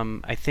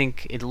 I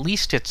think at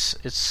least it's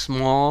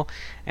small,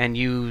 and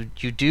you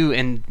do,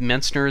 and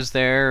Mentzner is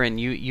there, and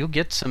you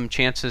get some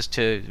chances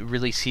to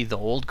really see the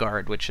old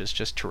guard, which is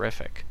just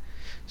terrific.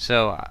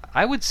 So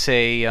I would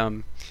say,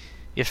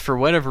 if for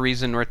whatever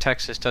reason North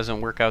Texas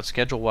doesn't work out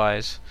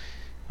schedule-wise,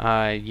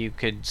 you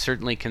could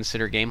certainly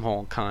consider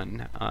Gamehole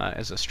Con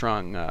as a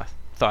strong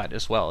thought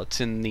as well.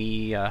 It's in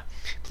the, I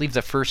believe,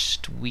 the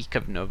first week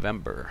of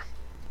November.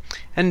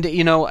 And,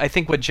 I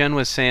think what Jen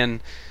was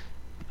saying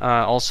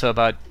also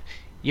about,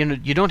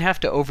 you don't have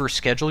to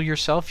overschedule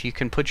yourself. You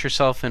can put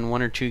yourself in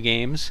 1 or 2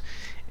 games,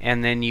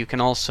 and then you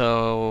can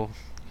also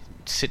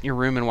sit in your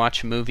room and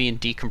watch a movie and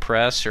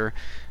decompress, or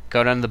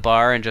go down to the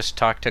bar and just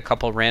talk to a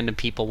couple random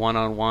people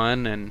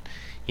one-on-one, and,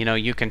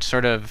 you can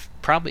sort of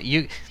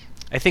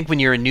I think when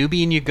you're a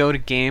newbie and you go to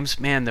games,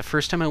 man, the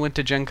first time I went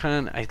to Gen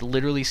Con, I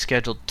literally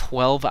scheduled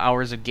 12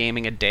 hours of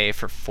gaming a day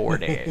for 4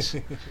 days.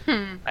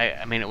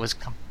 I mean, it was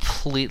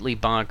completely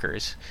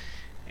bonkers.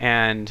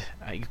 And,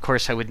 of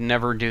course, I would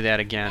never do that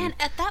again. And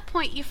at that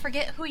point, you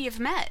forget who you've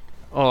met.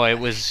 Oh, it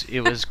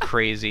was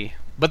crazy.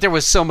 But there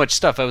was so much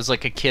stuff. I was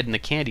like a kid in the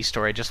candy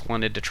store. I just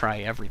wanted to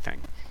try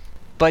everything.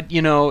 But,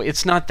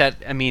 it's not that...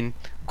 I mean,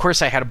 of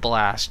course I had a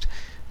blast.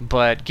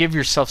 But give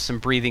yourself some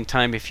breathing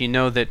time. If you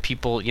know that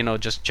people,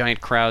 just giant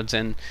crowds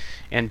and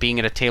being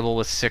at a table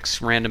with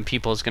 6 random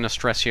people is going to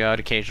stress you out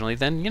occasionally,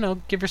 then,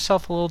 give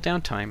yourself a little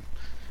downtime.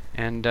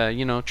 And,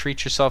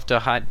 treat yourself to a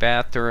hot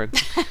bath or a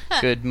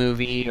good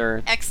movie,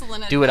 or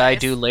excellent do what advice. I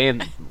do,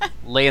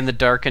 lay in the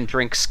dark and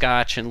drink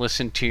scotch and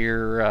listen to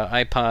your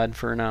iPod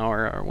for an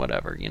hour or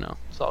whatever,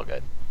 It's all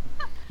good.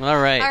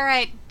 All right. All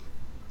right.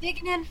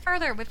 Digging in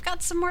further, we've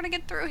got some more to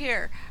get through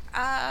here.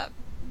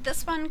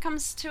 This one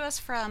comes to us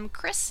from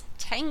Chris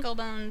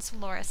Tanglebones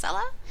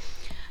Loricella.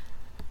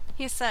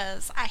 He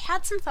says, I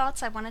had some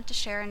thoughts I wanted to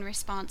share in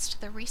response to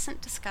the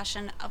recent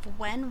discussion of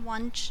when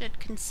one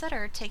should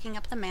consider taking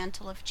up the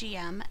mantle of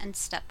GM and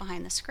step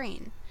behind the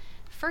screen.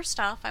 First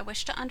off, I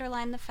wish to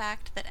underline the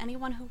fact that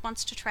anyone who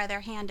wants to try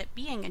their hand at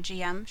being a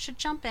GM should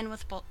jump in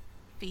with both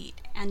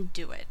feet and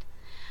do it.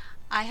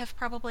 I have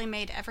probably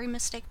made every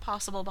mistake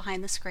possible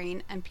behind the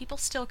screen, and people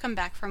still come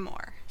back for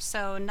more,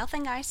 so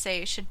nothing I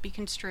say should be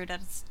construed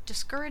as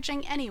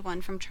discouraging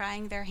anyone from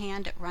trying their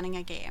hand at running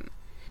a game.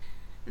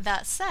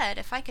 That said,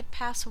 if I could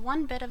pass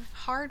one bit of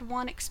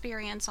hard-won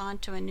experience on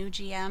to a new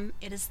GM,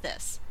 it is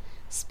this.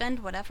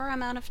 Spend whatever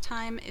amount of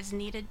time is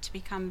needed to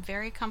become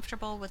very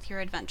comfortable with your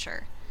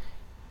adventure.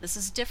 This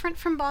is different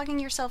from bogging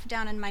yourself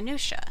down in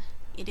minutia.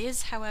 It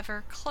is,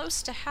 however,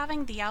 close to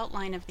having the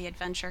outline of the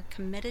adventure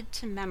committed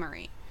to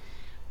memory.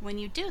 When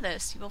you do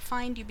this, you will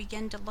find you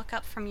begin to look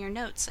up from your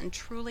notes and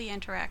truly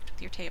interact with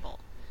your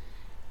table.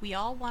 We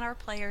all want our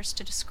players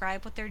to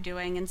describe what they're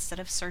doing instead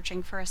of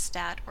searching for a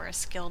stat or a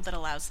skill that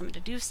allows them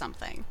to do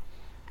something.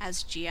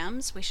 As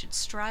GMs, we should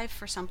strive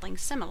for something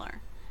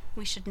similar.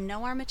 We should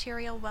know our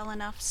material well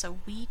enough so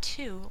we,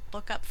 too,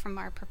 look up from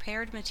our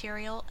prepared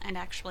material and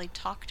actually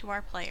talk to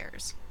our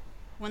players.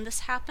 When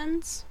this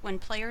happens, when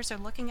players are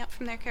looking up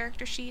from their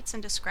character sheets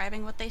and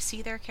describing what they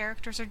see their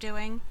characters are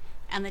doing,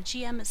 and the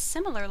GM is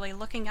similarly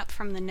looking up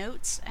from the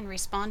notes and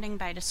responding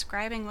by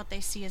describing what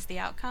they see as the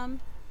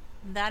outcome,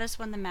 that is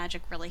when the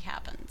magic really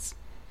happens.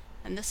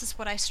 And this is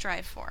what I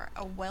strive for,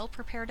 a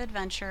well-prepared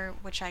adventure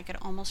which I could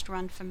almost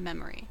run from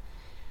memory.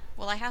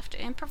 Will I have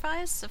to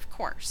improvise? Of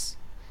course.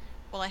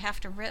 Will I have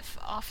to riff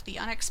off the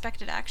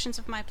unexpected actions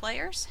of my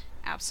players?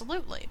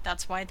 Absolutely.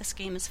 That's why this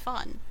game is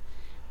fun.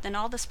 Then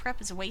all this prep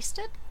is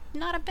wasted?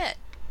 Not a bit.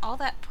 All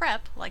that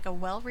prep, like a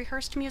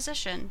well-rehearsed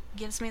musician,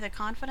 gives me the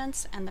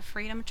confidence and the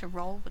freedom to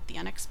roll with the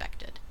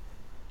unexpected.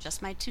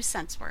 Just my 2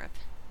 cents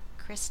worth.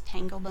 Chris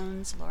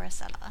Tanglebones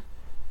Loricella.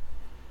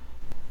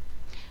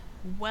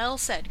 Well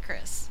said,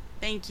 Chris.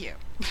 Thank you.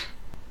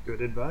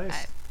 Good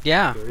advice.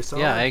 Yeah, Very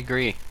solid. yeah, I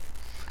agree.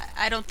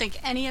 I don't think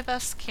any of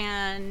us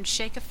can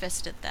shake a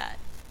fist at that.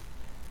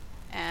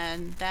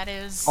 And that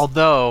is...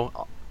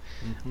 Although,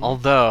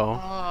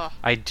 Oh.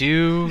 I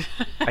do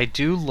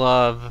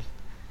love...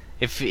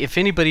 If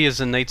anybody is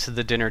a Knights of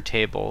the Dinner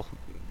Table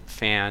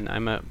fan,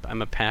 I'm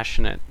a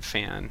passionate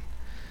fan.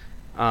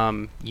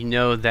 You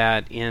know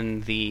that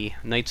in the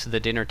Knights of the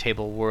Dinner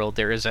Table world,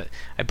 there is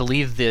I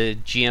believe the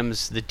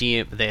GMs,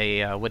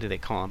 what do they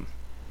call them?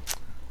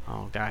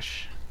 Oh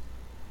gosh,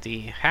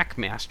 the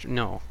Hackmaster.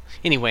 No,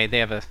 anyway, they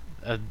have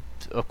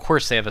of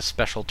course they have a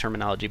special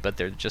terminology, but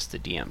they're just the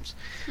DMs.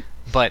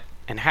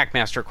 And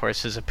Hackmaster, of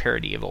course, is a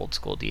parody of old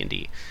school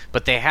D&D.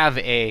 But they have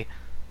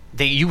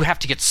you have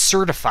to get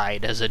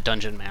certified as a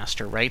dungeon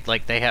master, right?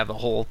 Like they have a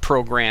whole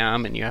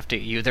program, and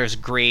there's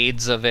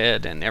grades of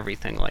it and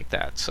everything like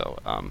that. So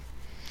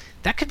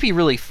that could be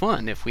really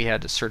fun if we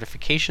had a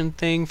certification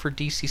thing for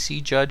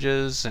DCC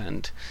judges,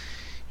 and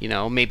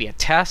maybe a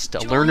test, a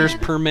learner's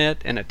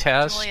permit, and a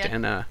test,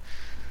 and a.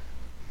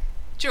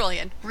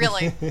 Julian,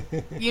 really?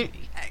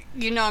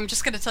 I'm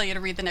just going to tell you to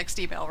read the next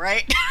email,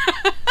 right?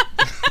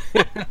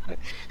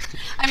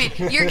 I mean,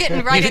 you're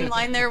getting right in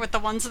line there with the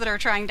ones that are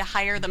trying to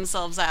hire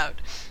themselves out.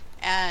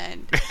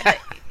 And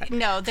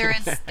no,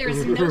 there's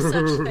no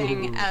such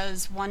thing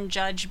as one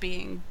judge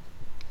being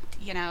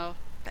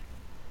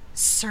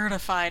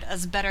certified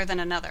as better than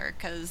another,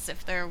 because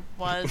if there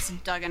was,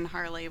 Doug and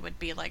Harley would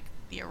be like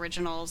the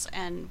originals,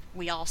 and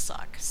we all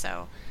suck.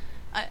 So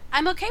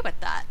I'm okay with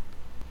that.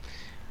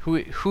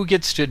 Who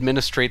gets to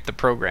administrate the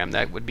program?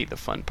 That would be the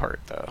fun part,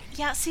 though.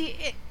 Yeah,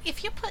 see,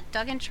 if you put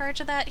Doug in charge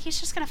of that, he's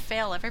just going to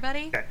fail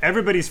everybody. Yeah,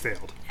 everybody's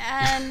failed.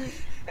 And,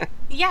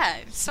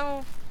 yeah,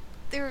 so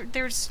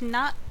there's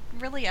not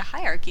really a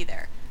hierarchy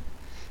there.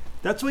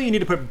 That's why you need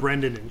to put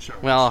Brendan in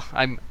charge. Well,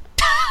 I'm...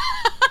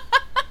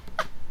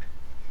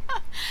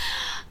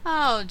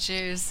 Oh,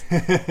 jeez.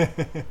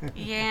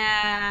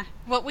 Yeah.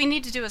 What we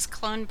need to do is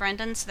clone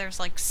Brendan, so there's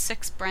like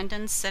 6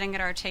 Brendans sitting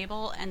at our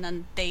table, and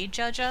then they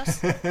judge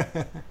us.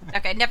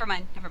 Okay, never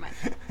mind.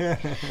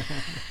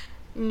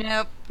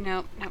 Nope,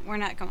 we're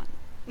not going.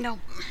 Nope.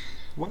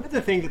 One of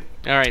the things...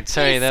 All right,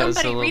 sorry, that was a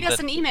little somebody read us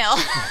an email.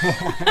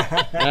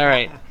 All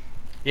right.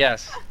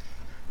 Yes.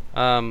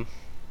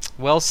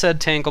 Well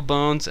said,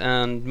 Tanglebones,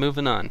 and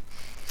moving on.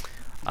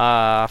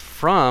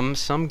 From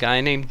some guy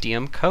named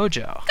DM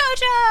Kojo.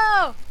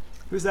 Kojo!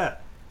 Who's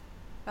that?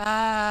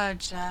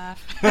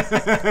 Jeff.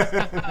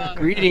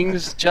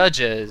 Greetings,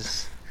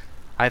 judges.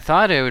 I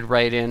thought I would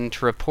write in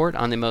to report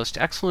on the most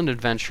excellent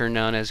adventure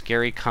known as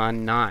GaryCon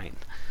 9.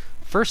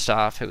 First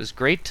off, it was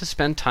great to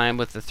spend time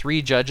with the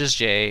 3 judges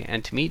Jay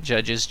and to meet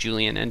judges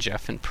Julian and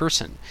Jeff in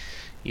person.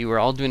 You were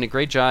all doing a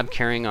great job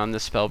carrying on the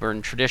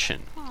Spellburn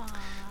tradition. Aww.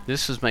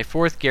 This was my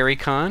 4th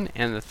GaryCon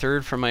and the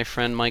 3rd from my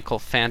friend Michael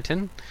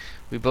Fanton.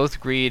 We both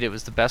agreed it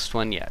was the best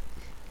one yet.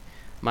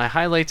 My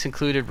highlights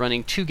included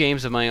running 2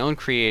 games of my own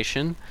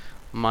creation.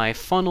 My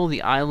Funnel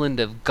the Island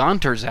of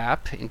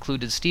Gonterzap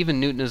included Stephen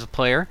Newton as a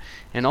player,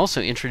 and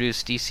also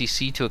introduced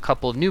DCC to a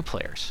couple of new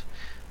players.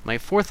 My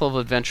 4th level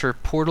adventure,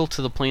 Portal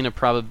to the Plane of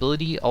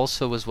Probability,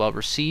 also was well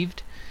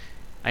received.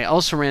 I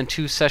also ran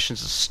 2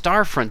 sessions of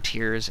Star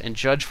Frontiers, and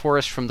Judge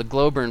Forrest from the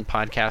Glowburn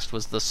podcast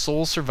was the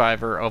sole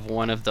survivor of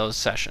one of those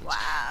sessions.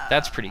 Wow.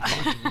 That's pretty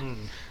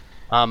fun.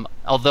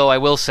 Although I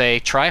will say,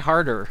 try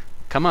harder.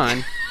 Come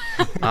on.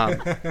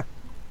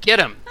 Get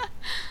him.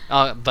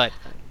 But,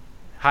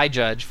 hi,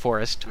 Judge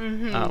Forrest.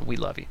 We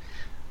love you.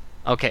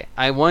 Okay,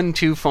 I won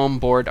 2 foam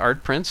board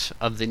art prints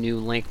of the new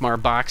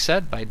Lankmar box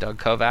set by Doug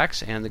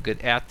Kovacs and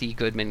the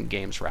Goodman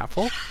Games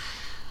raffle.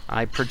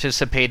 I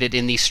participated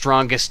in the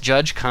Strongest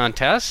Judge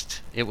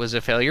contest. It was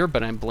a failure,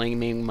 but I'm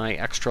blaming my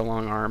extra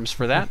long arms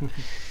for that.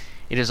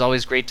 It is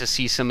always great to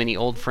see so many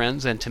old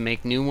friends and to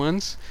make new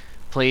ones.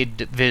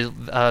 Played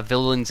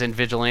Villains and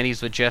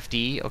Vigilantes with Jeff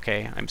D.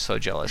 Okay, I'm so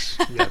jealous.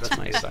 Yeah, that's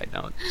my side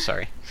note.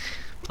 Sorry.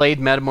 Played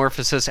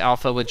Metamorphosis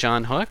Alpha with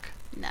John Hook.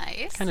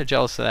 Nice. Kind of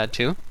jealous of that,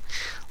 too.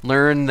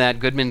 Learned that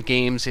Goodman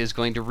Games is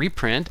going to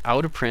reprint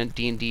out-of-print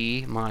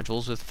D&D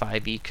modules with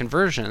 5e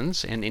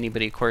conversions, and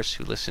anybody, of course,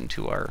 who listened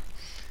to our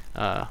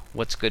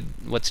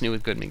What's New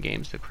with Goodman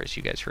Games, of course,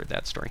 you guys heard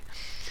that story.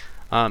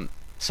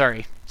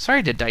 Sorry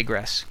to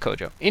digress,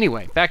 Kojo.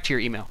 Anyway, back to your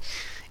email.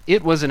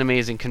 It was an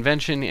amazing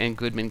convention, and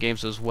Goodman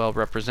Games was well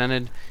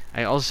represented.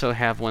 I also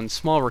have one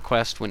small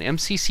request. When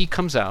MCC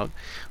comes out,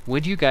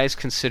 would you guys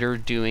consider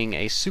doing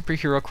a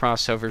superhero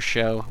crossover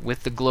show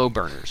with the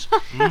Glowburners?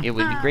 It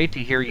would be great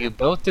to hear you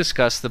both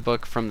discuss the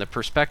book from the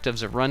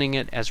perspectives of running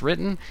it as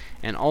written,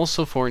 and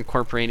also for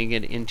incorporating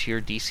it into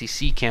your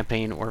DCC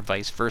campaign or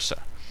vice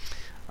versa.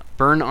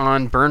 Burn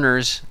on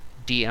Burners,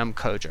 DM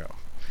Kojo.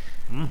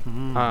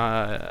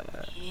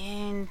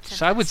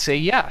 So I would say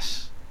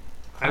yes.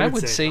 I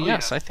would say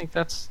yes. Yeah. I think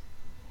that's...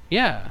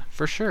 Yeah,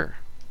 for sure.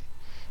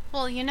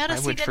 Well, you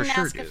notice he didn't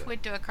ask if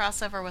we'd do a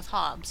crossover with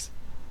Hobbs.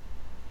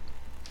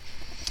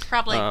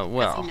 Probably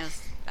because he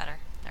knows better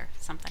or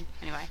something.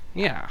 Anyway.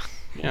 Yeah.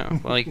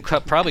 Well,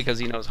 probably because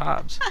he knows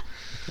Hobbs.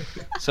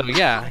 So,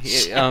 yeah.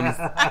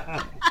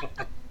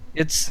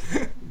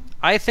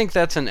 I think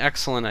that's an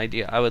excellent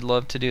idea. I would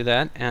love to do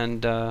that.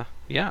 And,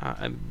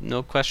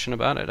 no question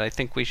about it. I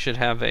think we should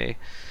have a...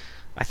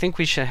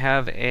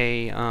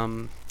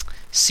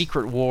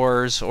 Secret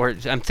Wars, or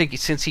I'm thinking,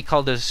 since he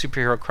called it a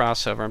superhero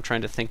crossover, I'm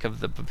trying to think of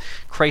the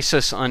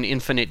Crisis on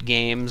Infinite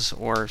Games,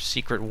 or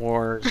Secret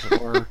Wars,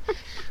 or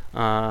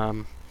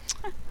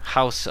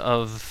House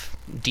of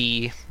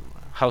DCC,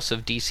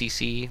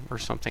 or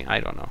something. I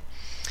don't know.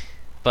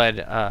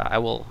 But I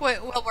will...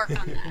 We'll work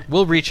on that.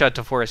 We'll reach out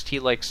to Forrest. He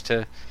likes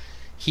to...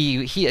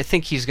 I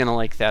think he's going to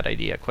like that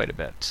idea quite a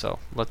bit, so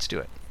let's do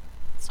it.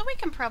 So we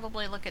can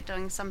probably look at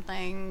doing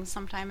something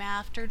sometime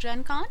after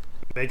Gen Con.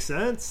 Makes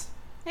sense.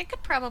 It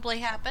could probably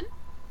happen.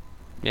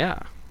 Yeah.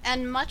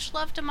 And much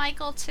love to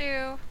Michael,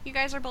 too. You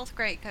guys are both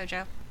great,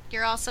 Kojo.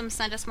 You're awesome.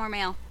 Send us more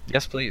mail.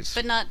 Yes, please.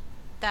 But not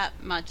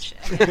that much.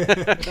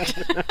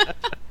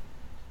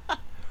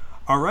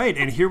 All right,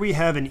 and here we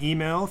have an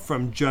email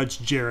from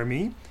Judge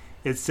Jeremy.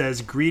 It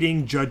says,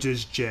 "Greeting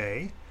Judges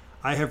J.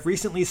 I have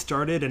recently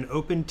started an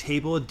open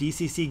table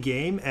DCC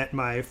game at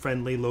my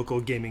friendly local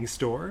gaming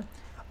store.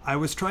 I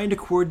was trying to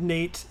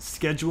coordinate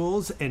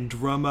schedules and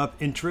drum up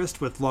interest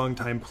with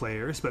longtime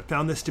players, but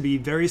found this to be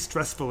very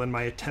stressful in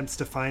my attempts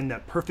to find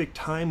that perfect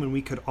time when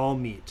we could all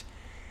meet.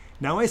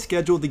 Now I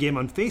scheduled the game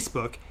on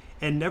Facebook,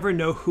 and never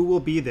know who will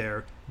be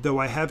there, though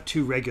I have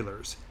 2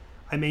 regulars.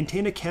 I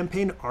maintain a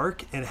campaign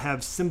arc and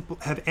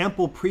have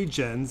ample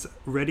pre-gens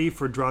ready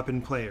for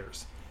drop-in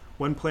players.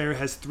 One player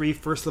has 3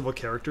 first-level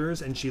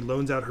characters, and she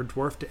loans out her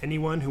dwarf to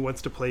anyone who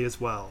wants to play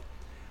as well.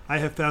 I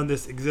have found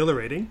this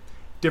exhilarating.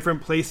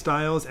 Different play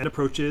styles and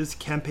approaches,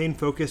 campaign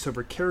focus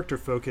over character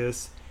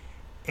focus,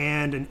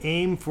 and an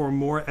aim for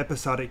more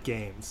episodic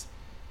games.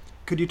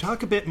 Could you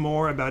talk a bit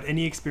more about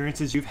any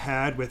experiences you've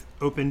had with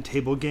open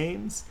table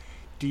games?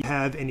 Do you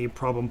have any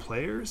problem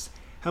players?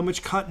 How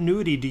much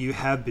continuity do you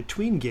have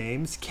between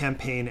games,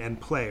 campaign, and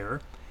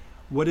player?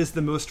 What is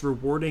the most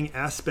rewarding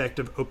aspect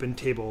of open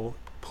table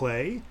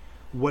play?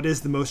 What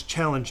is the most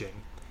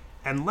challenging?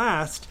 And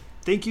last,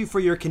 thank you for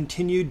your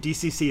continued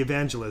DCC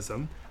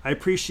evangelism. I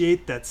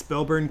appreciate that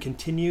Spellburn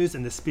continues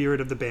in the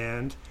spirit of the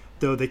band.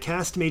 Though the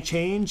cast may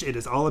change, it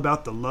is all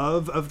about the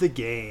love of the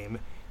game.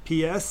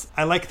 P.S.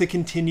 I like the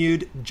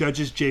continued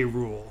Judges J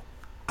rule.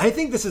 I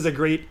think this is a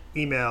great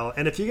email,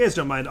 and if you guys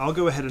don't mind, I'll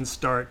go ahead and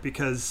start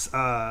because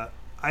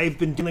I've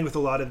been dealing with a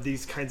lot of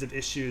these kinds of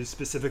issues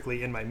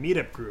specifically in my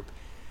meetup group.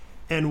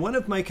 And one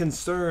of my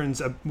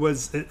concerns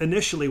was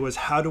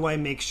how do I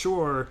make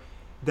sure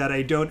that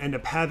I don't end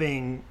up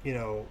having,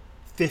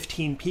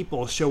 15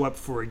 people show up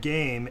for a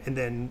game and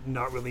then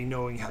not really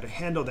knowing how to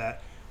handle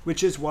that,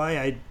 which is why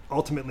I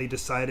ultimately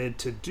decided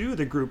to do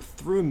the group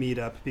through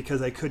Meetup,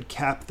 because I could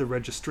cap the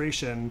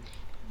registration.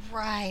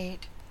 Right.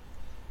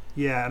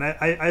 Yeah, and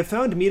I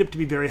found Meetup to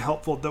be very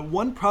helpful. The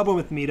one problem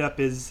with Meetup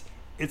is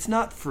it's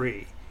not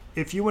free.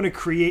 If you want to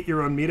create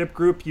your own Meetup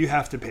group, you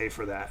have to pay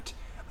for that.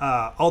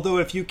 Although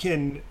if you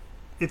can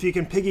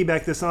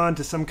piggyback this on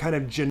to some kind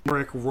of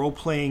generic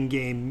role-playing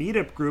game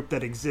Meetup group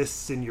that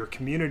exists in your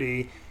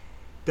community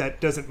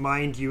that doesn't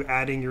mind you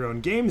adding your own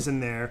games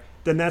in there,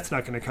 then that's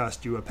not going to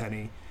cost you a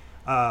penny.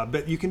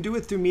 But you can do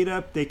it through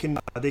Meetup. They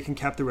can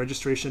cap the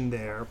registration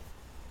there.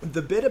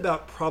 The bit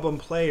about problem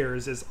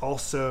players is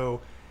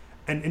also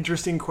an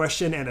interesting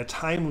question and a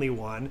timely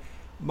one.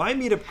 My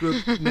Meetup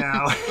group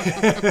now,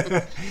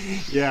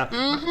 yeah,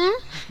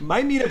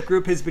 my Meetup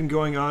group has been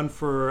going on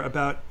for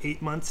about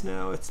 8 months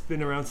now. It's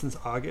been around since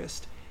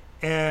August,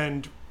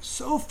 and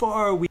so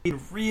far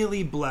we've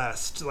really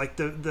blessed. Like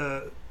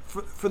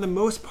for the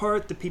most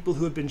part, the people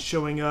who have been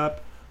showing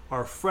up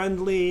are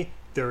friendly,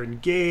 they're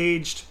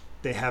engaged,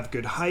 they have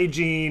good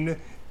hygiene,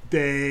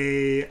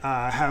 they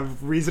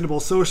have reasonable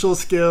social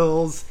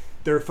skills,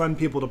 they're fun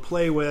people to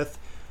play with,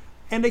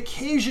 and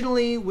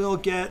occasionally we'll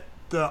get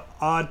the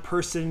odd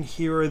person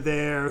here or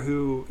there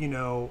who,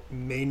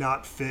 may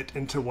not fit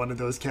into one of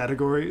those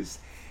categories.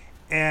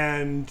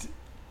 And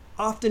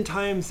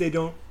oftentimes they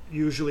don't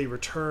usually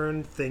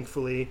return,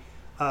 thankfully.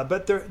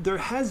 But there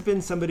has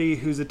been somebody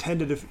who's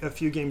attended a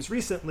few games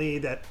recently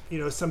that,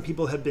 some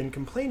people have been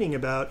complaining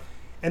about.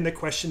 And the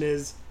question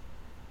is,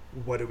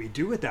 what do we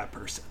do with that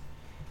person?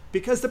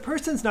 Because the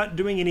person's not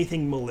doing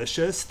anything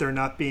malicious. They're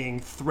not being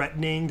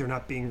threatening. They're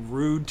not being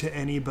rude to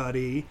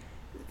anybody.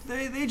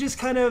 They just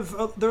kind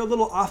of, they're a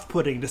little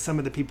off-putting to some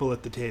of the people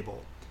at the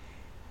table.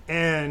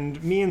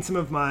 And me and some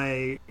of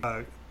my,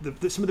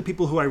 some of the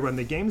people who I run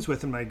the games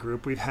with in my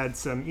group, we've had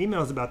some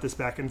emails about this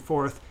back and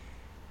forth.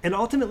 And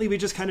ultimately we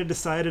just kind of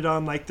decided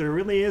on, there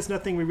really is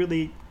nothing we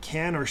really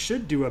can or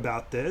should do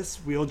about this.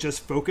 We'll just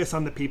focus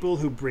on the people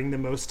who bring the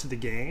most to the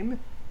game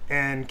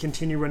and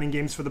continue running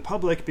games for the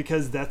public,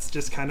 because that's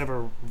just kind of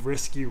a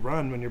risk you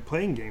run when you're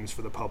playing games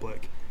for the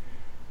public.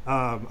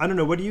 I don't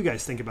know. What do you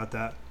guys think about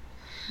that?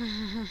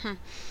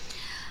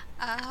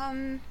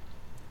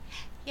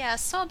 Yeah,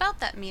 so about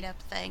that Meetup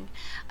thing,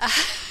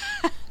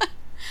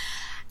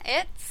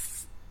 it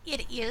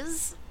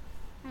is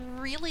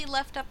really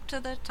left up to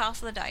the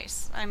toss of the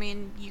dice. I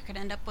mean, you could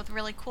end up with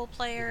really cool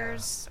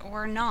players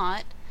or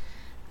not.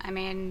 I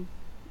mean,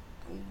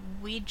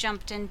 we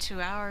jumped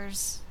into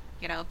ours,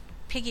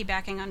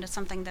 piggybacking onto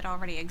something that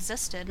already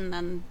existed, and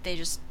then they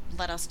just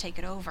let us take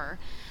it over.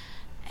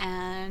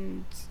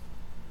 And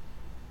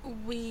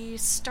we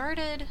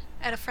started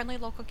at a friendly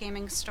local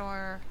gaming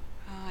store,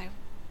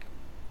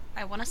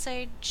 I want to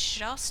say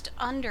just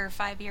under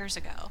 5 years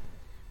ago,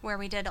 where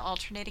we did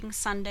alternating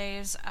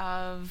Sundays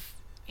of,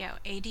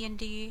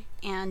 AD&D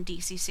and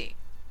DCC.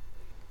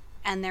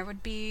 And there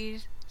would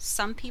be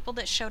some people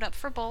that showed up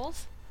for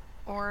both,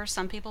 or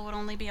some people would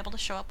only be able to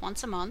show up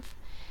once a month.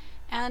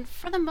 And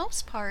for the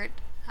most part,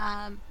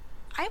 I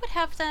would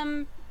have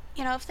them,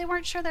 if they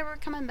weren't sure they were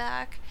coming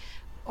back,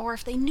 or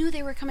if they knew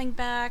they were coming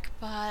back,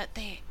 but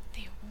they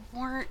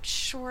weren't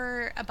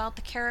sure about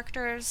the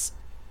characters,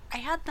 I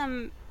had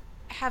them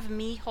have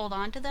me hold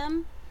on to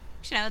them.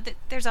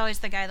 There's always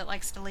the guy that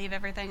likes to leave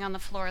everything on the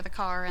floor of the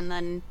car and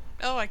then,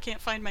 I can't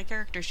find my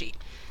character sheet.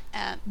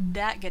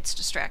 That gets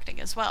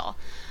distracting as well.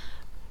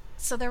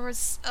 So there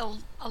was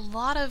a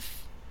lot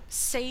of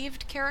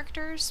saved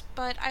characters,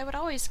 but I would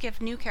always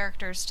give new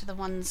characters to the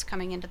ones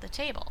coming into the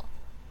table.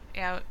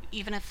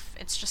 Even if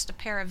it's just a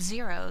pair of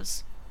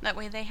zeros. That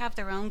way they have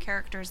their own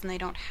characters and they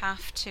don't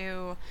have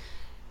to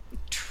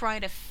try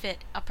to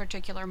fit a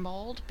particular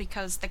mold,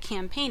 because the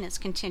campaign is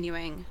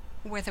continuing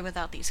with or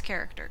without these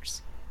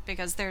characters.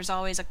 because there's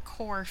always a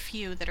core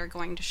few that are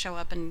going to show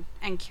up and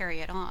carry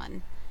it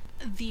on.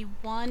 The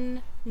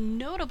one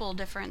notable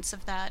difference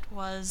of that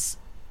was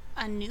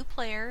a new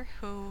player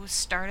who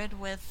started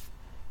with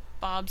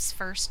Bob's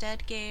first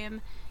Ed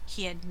game.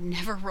 He had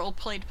never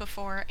role-played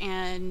before,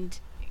 and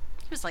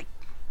he was like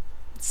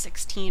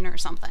 16 or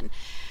something.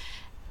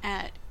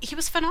 He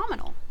was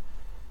phenomenal.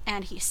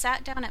 And he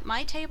sat down at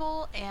my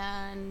table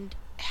and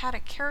had a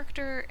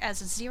character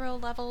as a 0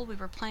 level. We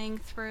were playing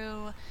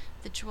through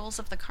the Jewels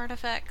of the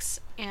Carnifex,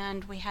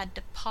 and we had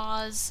to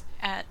pause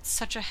at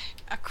such a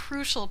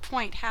crucial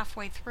point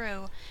halfway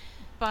through.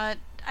 But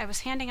I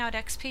was handing out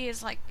XP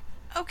as like,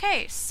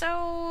 okay,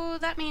 so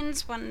that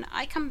means when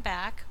I come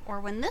back, or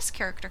when this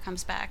character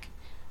comes back,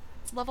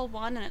 it's level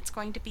 1 and it's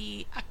going to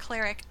be a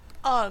cleric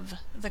of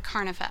the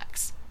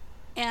Carnifex.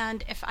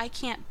 And if I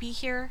can't be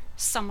here,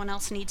 someone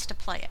else needs to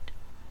play it.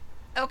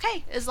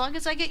 Okay, as long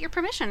as I get your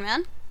permission,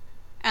 man.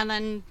 And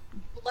then,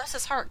 bless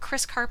his heart,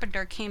 Chris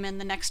Carpenter came in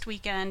the next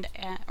weekend,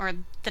 or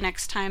the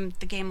next time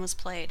the game was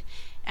played,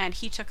 and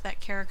he took that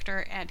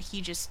character and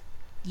he just,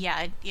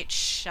 it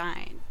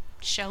shined.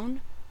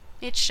 Shone?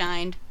 It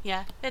shined.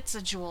 Yeah, it's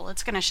a jewel.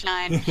 It's gonna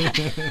shine.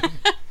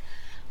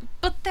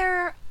 But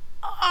there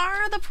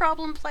are the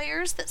problem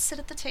players that sit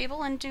at the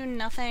table and do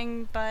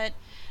nothing but,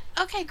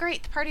 okay,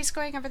 great, the party's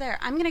going over there.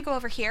 I'm gonna go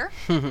over here.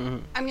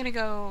 I'm gonna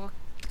go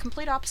the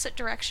complete opposite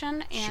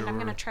direction, and I'm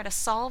gonna try to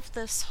solve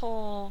this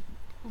whole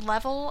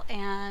level,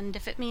 and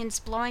if it means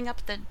blowing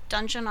up the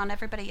dungeon on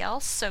everybody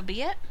else, so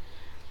be it.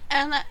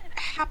 And that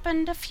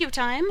happened a few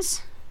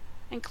times,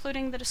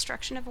 including the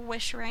destruction of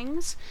wish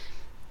rings,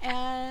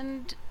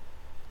 and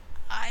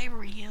I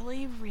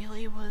really,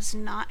 really was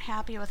not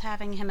happy with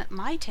having him at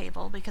my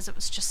table because it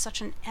was just such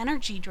an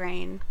energy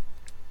drain.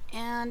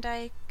 And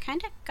I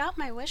kind of got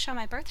my wish on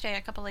my birthday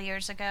a couple of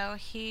years ago.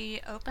 He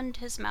opened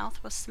his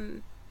mouth with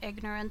some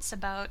ignorance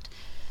about,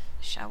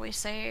 shall we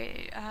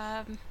say,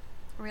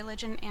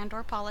 religion and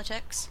or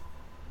politics,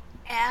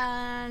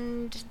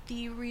 and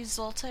the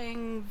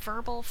resulting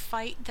verbal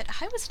fight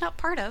that I was not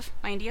part of,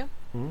 mind you,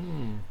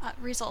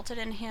 resulted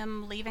in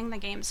him leaving the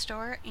game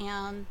store,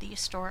 and the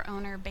store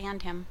owner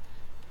banned him.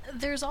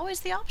 There's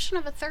always the option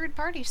of a third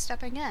party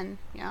stepping in,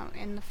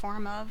 in the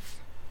form of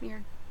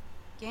your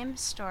game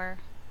store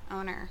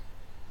owner,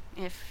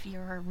 if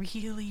you're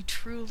really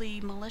truly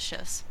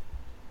malicious,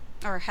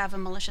 or have a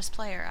malicious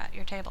player at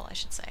your table, I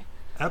should say.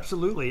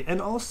 Absolutely.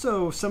 And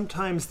also,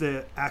 sometimes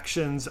the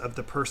actions of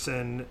the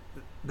person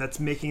that's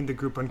making the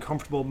group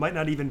uncomfortable might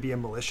not even be a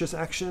malicious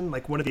action.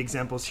 Like one of the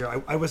examples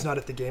here, I was not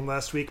at the game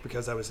last week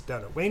because I was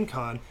down at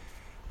WayneCon,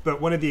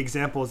 but one of the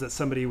examples that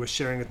somebody was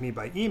sharing with me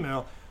by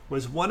email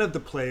was one of the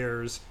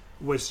players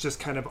was just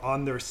kind of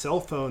on their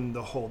cell phone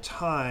the whole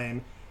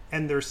time,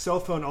 and their cell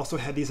phone also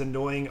had these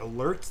annoying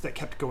alerts that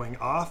kept going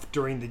off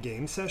during the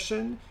game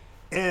session.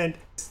 And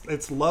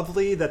it's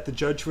lovely that the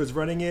judge who was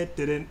running it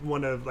didn't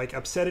want to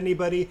upset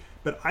anybody,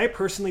 but I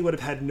personally would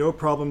have had no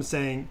problem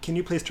saying, can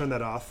you please turn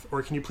that off,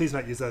 or can you please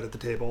not use that at the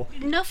table?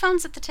 No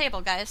phones at the table,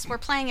 guys. We're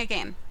playing a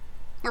game.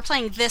 We're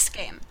playing this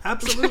game.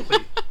 Absolutely.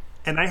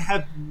 And I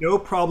have no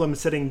problem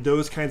setting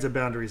those kinds of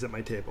boundaries at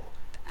my table.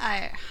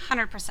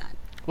 100%.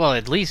 Well,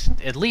 at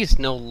least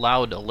no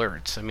loud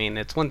alerts. I mean,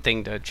 it's one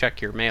thing to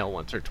check your mail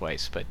once or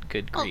twice, but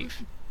good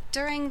grief.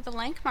 During the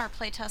Lankmar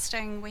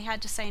playtesting, we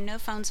had to say no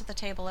phones at the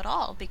table at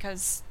all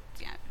because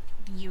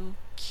you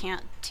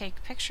can't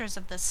take pictures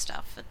of this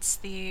stuff. It's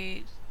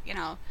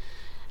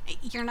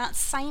you're not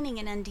signing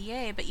an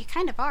NDA, but you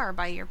kind of are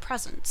by your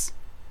presence,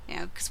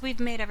 because we've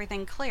made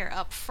everything clear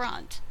up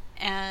front.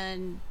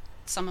 And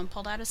someone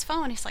pulled out his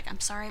phone. He's like,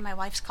 I'm sorry, my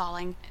wife's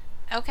calling.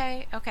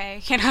 Okay.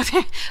 We're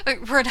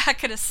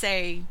not going to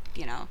say,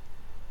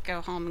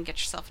 go home and get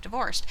yourself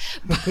divorced.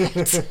 But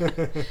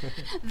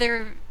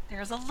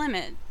there's a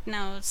limit.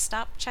 No,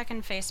 stop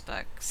checking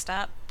Facebook.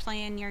 Stop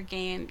playing your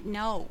game.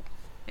 No.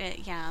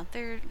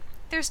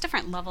 There's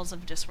different levels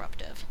of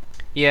disruptive.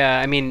 Yeah,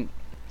 I mean,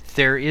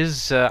 there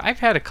is... I've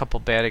had a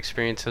couple bad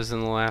experiences in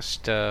the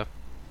last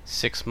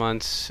 6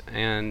 months,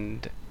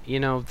 and,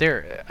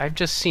 I've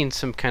just seen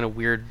some kind of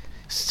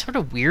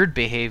weird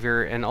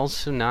behavior, and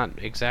also not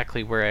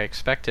exactly where I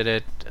expected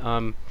it.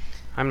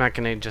 I'm not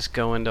going to just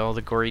go into all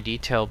the gory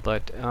detail,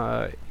 but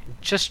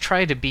just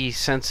try to be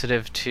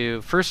sensitive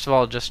to... First of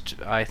all,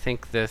 I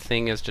think the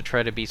thing is to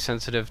try to be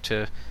sensitive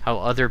to how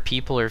other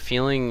people are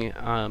feeling.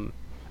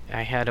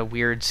 I had a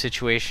weird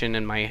situation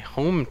in my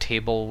home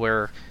table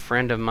where a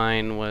friend of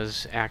mine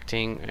was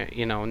acting,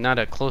 not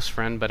a close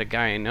friend, but a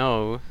guy I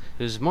know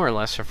who's more or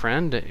less a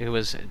friend, who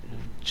was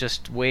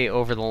just way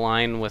over the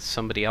line with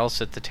somebody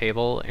else at the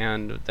table,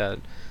 and the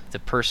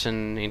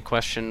person in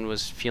question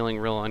was feeling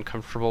real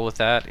uncomfortable with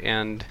that,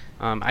 and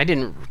I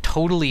didn't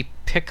totally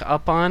pick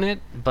up on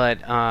it,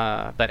 but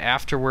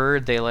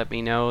afterward they let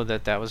me know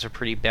that was a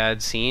pretty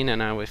bad scene,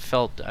 and I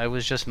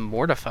was just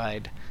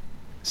mortified.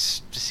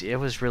 It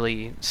was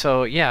really...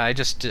 So yeah, I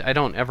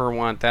don't ever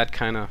want that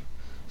kind of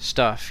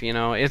stuff,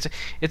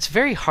 It's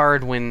very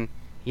hard when,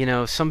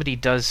 somebody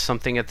does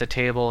something at the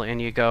table and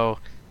you go,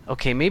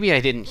 okay, maybe I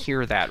didn't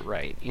hear that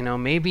right.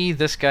 Maybe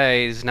this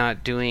guy is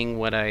not doing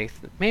what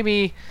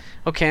maybe,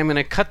 okay, I'm going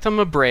to cut them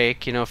a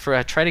break,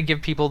 try to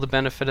give people the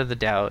benefit of the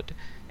doubt.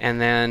 And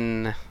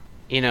then,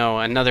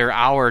 another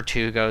hour or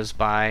two goes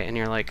by and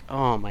you're like,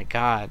 oh my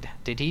God,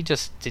 did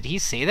he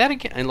say that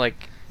again? And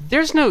like,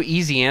 there's no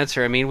easy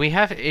answer. I mean, we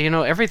have,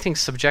 everything's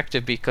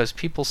subjective because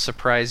people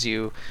surprise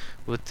you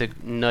with the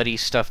nutty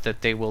stuff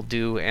that they will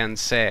do and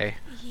say.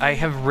 Yeah. I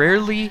have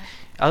rarely,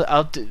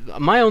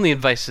 my only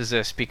advice is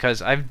this,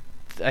 because I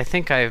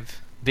think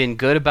I've been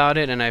good about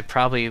it, and I've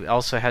probably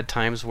also had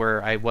times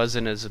where I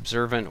wasn't as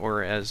observant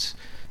or as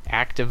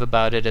active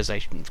about it as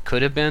I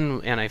could have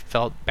been, and I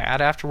felt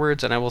bad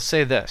afterwards. And I will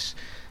say this,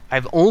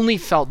 I've only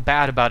felt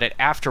bad about it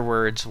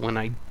afterwards when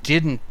I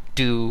didn't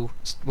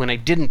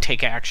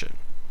take action.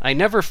 I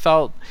never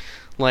felt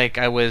like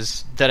I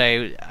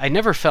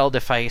never felt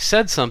if I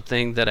said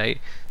something that I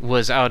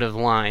was out of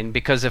line,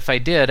 because if I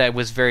did,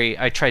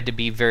 I tried to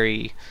be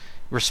very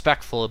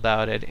respectful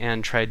about it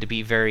and tried to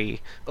be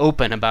very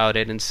open about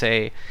it and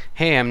say,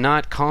 hey, I'm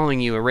not calling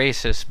you a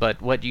racist,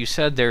 but what you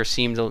said there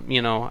seemed,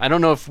 I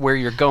don't know where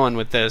you're going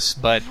with this,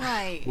 but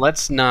right.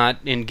 Let's not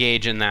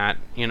engage in that.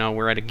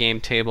 We're at a game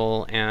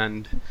table,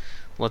 and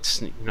let's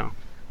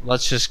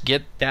just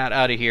get that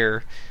out of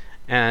here.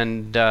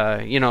 And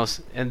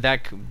and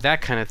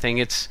that kind of thing.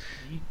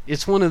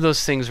 It's one of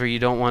those things where you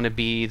don't want to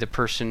be the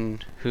person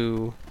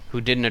who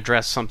didn't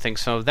address something.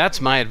 So that's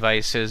my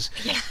advice: is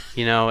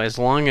as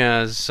long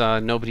as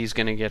nobody's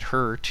going to get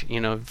hurt,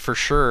 for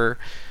sure,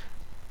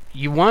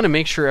 you want to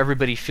make sure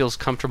everybody feels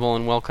comfortable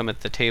and welcome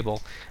at the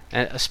table,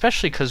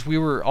 especially because we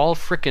were all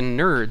frickin'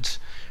 nerds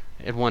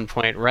at one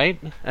point, right?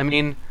 I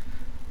mean.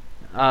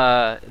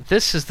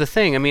 This is the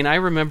thing. I mean, I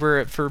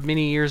remember for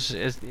many years,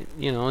 as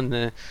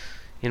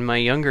in my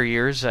younger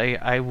years,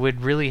 I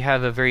would really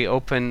have a very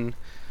open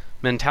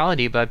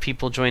mentality about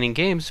people joining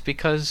games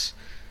because,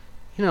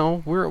 we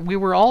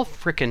were all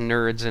frickin'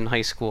 nerds in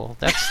high school.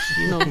 That's,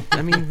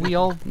 I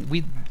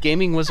mean,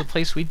 gaming was a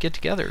place we'd get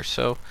together.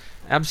 So,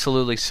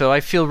 absolutely. So I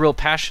feel real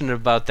passionate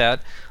about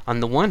that on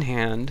the one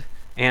hand,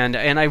 and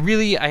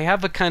I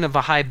have a kind of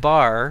a high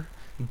bar,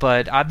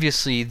 but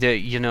obviously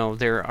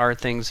there are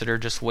things that are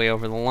just way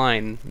over the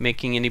line.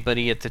 Making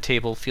anybody at the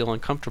table feel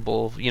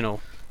uncomfortable,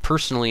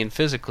 personally and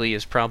physically,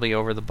 is probably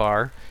over the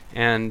bar,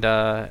 and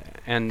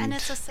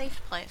it's a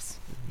safe place.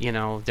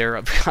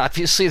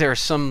 There are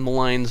some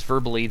lines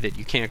verbally that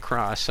you can't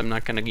cross. I'm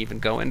not going to even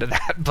go into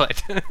that,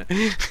 but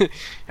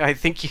I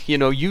think you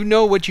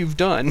know what you've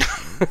done.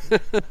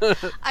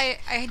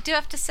 I do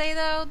have to say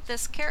though,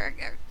 this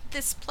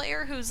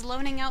player who's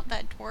loaning out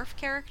that dwarf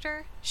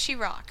character, she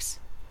rocks,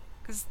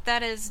 because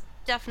that is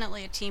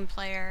definitely a team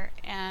player,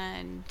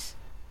 and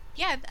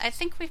yeah, I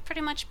think we've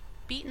pretty much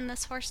beaten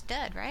this horse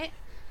dead, right?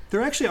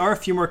 There actually are a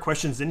few more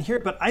questions in here,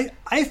 but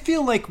I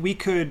feel like we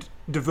could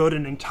devote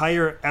an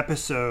entire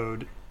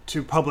episode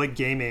to public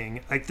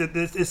gaming. Like,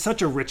 this is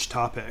such a rich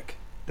topic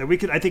that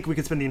I think we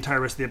could spend the entire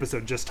rest of the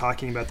episode just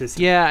talking about this.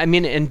 Yeah, I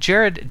mean, and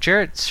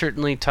Jarrett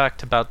certainly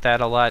talked about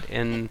that a lot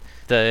in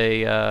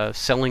the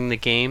Selling the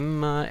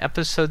Game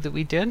episode that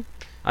we did.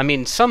 I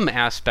mean, some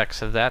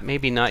aspects of that,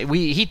 maybe not.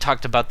 He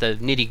talked about the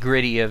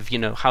nitty-gritty of,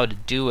 how to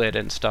do it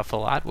and stuff a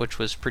lot, which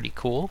was pretty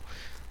cool.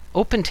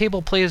 Open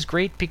table play is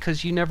great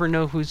because you never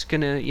know who's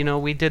gonna,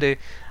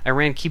 I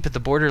ran Keep at the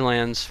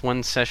Borderlands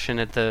one session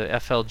at the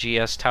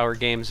FLGS Tower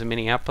Games in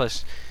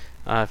Minneapolis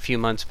a few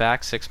months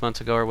back, 6 months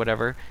ago or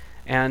whatever,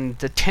 and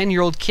the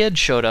 10-year-old kid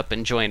showed up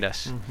and joined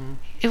us. Mm-hmm.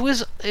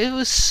 It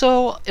was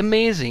so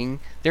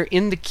amazing. They're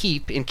in the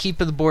Keep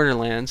of the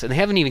Borderlands, and they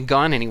haven't even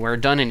gone anywhere,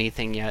 done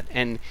anything yet,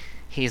 and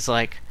he's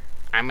like,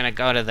 I'm gonna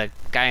go to the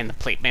guy in the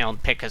plate mail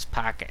and pick his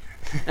pocket.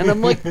 And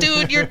I'm like,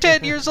 dude, you're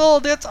 10 years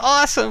old. That's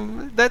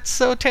awesome. That's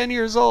so 10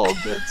 years old.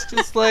 That's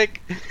just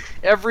like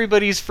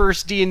everybody's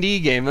first D&D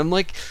game. I'm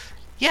like,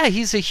 yeah,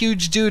 he's a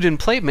huge dude in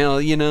plate mail,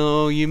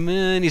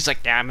 and he's like,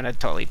 yeah, I'm going to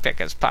totally pick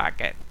his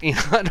pocket.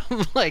 And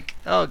I'm like,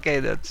 okay,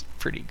 that's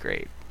pretty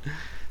great.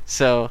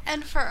 So.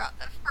 And for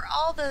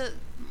all the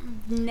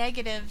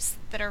negatives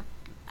that are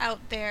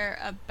out there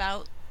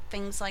about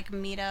things like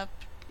Meetup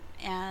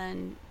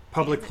and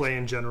public play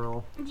in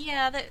general.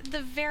 Yeah,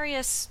 the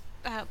various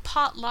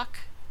potluck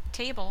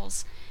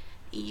tables,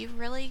 you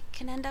really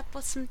can end up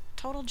with some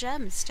total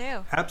gems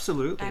too.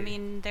 Absolutely. I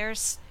mean,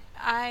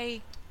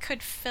 I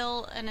could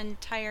fill an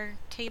entire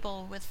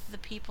table with the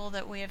people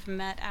that we have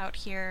met out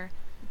here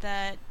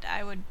that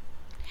I would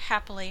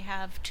happily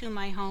have to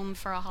my home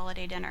for a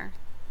holiday dinner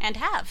and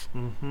have.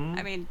 Mm-hmm.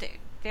 I mean,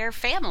 they're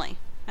family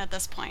at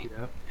this point.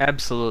 Yep.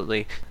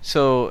 Absolutely.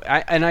 So,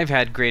 I've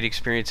had great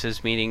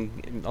experiences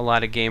meeting a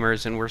lot of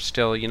gamers, and we're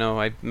still,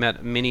 I've met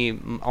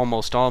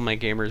almost all my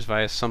gamers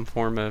via some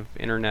form of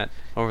internet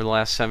over the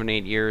last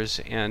 7-8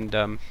 years,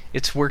 and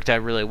it's worked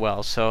out really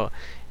well. So,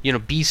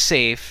 be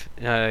safe.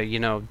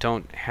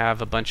 Don't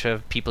have a bunch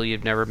of people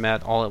you've never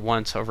met all at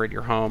once over at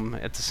your home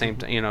at the same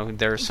time.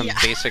 There are some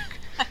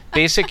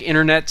basic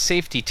internet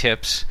safety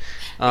tips.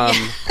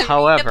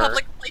 However,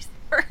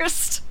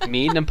 first.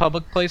 Meet in a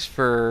public place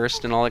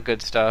first and all that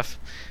good stuff.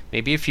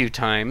 Maybe a few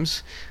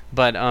times.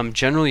 But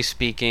generally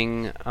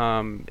speaking,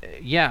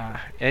 yeah,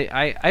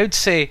 I would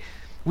say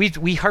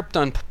we harped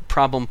on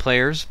problem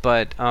players,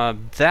 but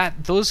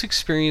those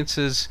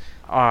experiences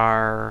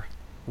are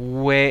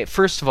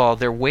first of all,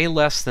 they're way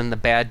less than the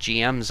bad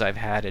GMs I've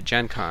had at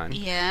Gen Con.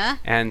 Yeah.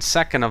 And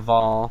second of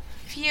all,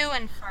 Few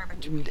and far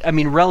between. I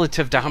mean,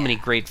 relative to how many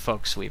great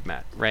folks we've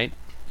met, right?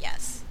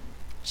 Yes.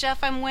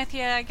 Jeff, I'm with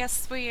you. I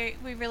guess we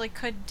really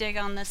could dig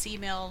on this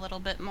email a little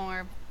bit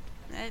more.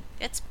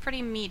 It's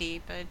pretty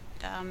meaty, but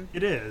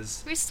it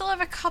is. We still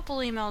have a couple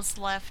emails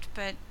left,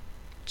 but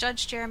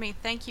Judge Jeremy,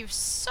 thank you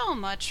so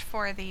much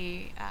for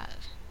the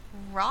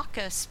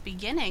raucous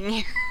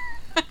beginning.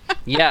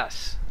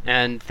 Yes,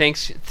 and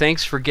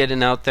thanks for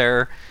getting out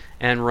there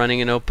and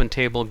running an open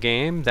table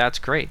game. That's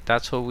great.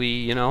 That's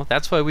what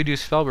that's why we do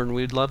Spellburn.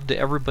 We'd love to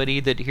everybody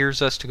that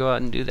hears us to go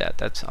out and do that.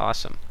 That's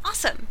awesome.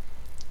 Awesome.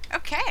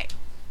 Okay.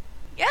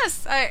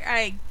 Yes,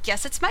 I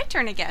guess it's my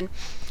turn again.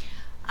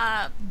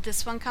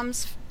 This one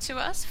comes to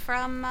us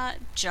from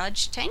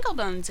Judge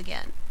Tanglebones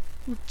again.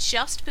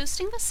 Just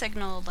boosting the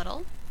signal a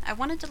little, I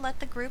wanted to let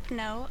the group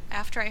know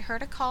after I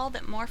heard a call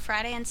that more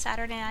Friday and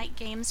Saturday night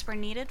games were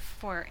needed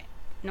for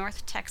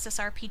North Texas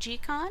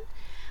RPG Con,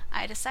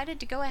 I decided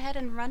to go ahead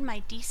and run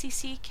my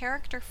DCC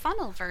character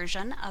funnel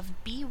version of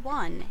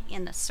B1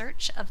 in the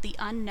Search of the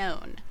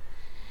Unknown.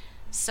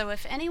 So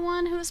if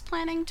anyone who is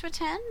planning to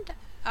attend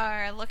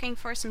are looking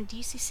for some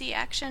DCC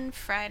action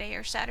Friday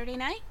or Saturday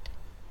night,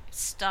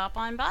 stop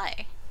on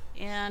by.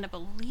 And I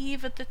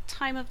believe at the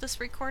time of this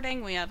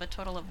recording we have a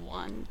total of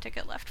 1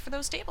 ticket left for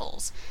those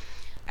tables.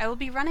 I will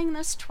be running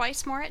this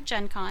twice more at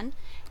Gen Con,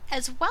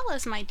 as well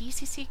as my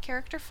DCC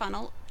character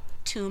funnel,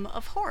 Tomb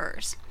of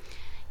Horrors.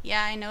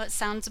 Yeah, I know it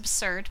sounds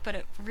absurd, but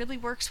it really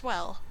works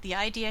well. The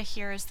idea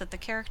here is that the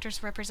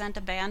characters represent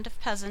a band of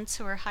peasants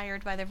who are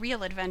hired by the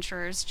real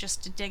adventurers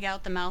just to dig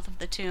out the mouth of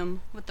the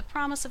tomb, with the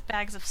promise of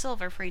bags of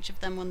silver for each of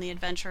them when the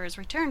adventurers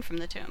return from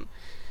the tomb.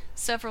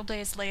 Several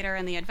days later,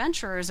 and the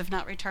adventurers have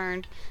not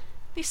returned,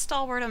 the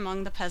stalwart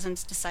among the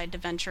peasants decide to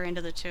venture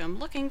into the tomb,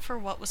 looking for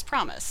what was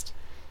promised.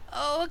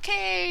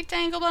 Okay,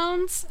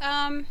 Tanglebones,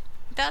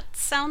 that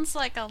sounds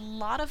like a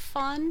lot of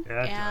fun,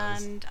 yeah,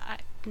 and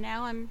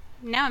now I'm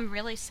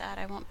really sad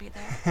I won't be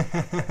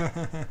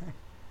there.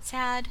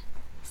 Sad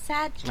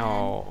Jen.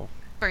 Oh.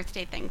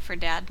 Birthday thing for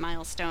Dad,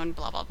 milestone,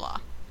 blah blah blah.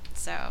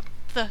 So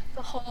the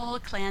whole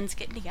clan's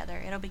getting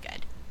together. It'll be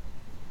good.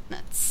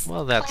 That's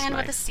clan nice.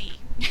 With a C.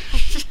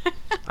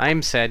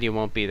 I'm sad you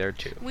won't be there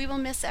too. We will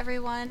miss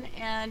everyone,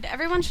 and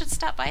everyone should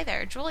stop by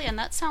there. Julian,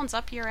 that sounds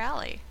up your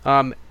alley.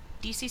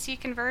 DCC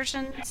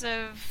conversions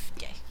of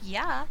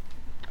yeah.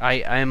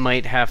 I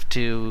might have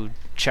to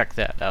check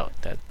that out.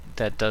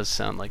 That does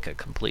sound like a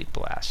complete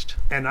blast.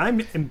 And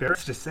I'm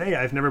embarrassed to say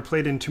I've never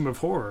played in Tomb of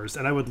Horrors,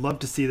 and I would love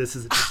to see this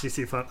as a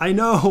DCC fun. I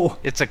know!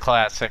 It's a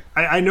classic.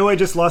 I know I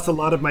just lost a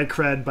lot of my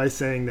cred by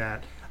saying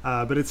that,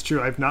 but it's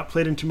true. I've not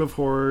played in Tomb of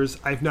Horrors.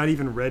 I've not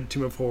even read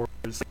Tomb of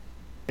Horrors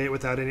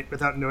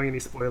without knowing any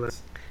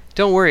spoilers.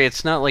 Don't worry,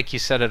 it's not like you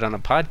said it on a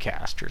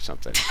podcast or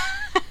something.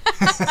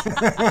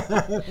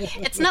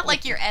 It's not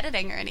like you're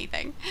editing or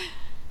anything.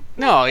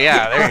 No,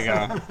 yeah, there you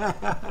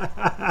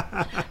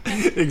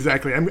go.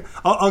 Exactly.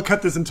 I'll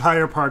cut this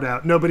entire part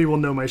out. Nobody will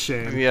know my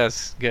shame.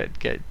 Yes,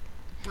 good.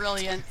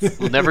 Brilliant.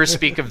 We'll never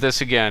speak of this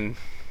again.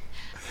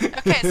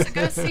 Okay, so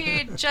go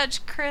see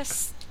Judge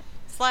Chris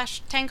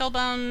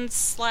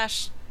 /Tanglebones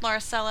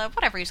 /Laricella,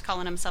 whatever he's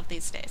calling himself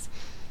these days.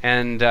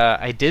 And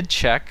I did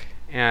check,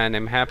 and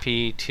I'm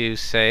happy to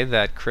say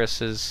that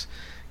Chris's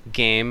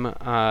game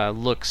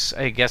looks,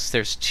 I guess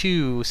there's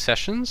 2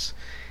 sessions,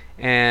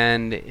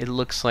 and it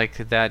looks like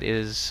that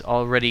is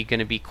already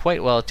going to be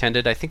quite well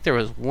attended. I think there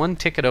was 1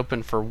 ticket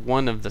open for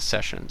 1 of the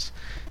sessions.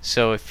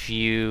 So if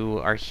you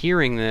are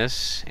hearing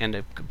this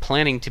and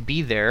planning to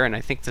be there, and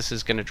I think this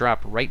is going to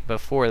drop right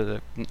before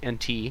the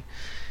NT,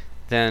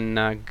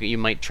 then you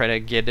might try to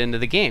get into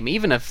the game.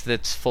 Even if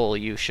it's full,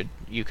 you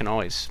can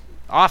always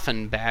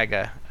often bag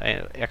a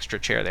extra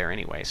chair there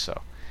anyway.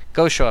 So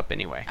go show up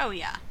anyway. Oh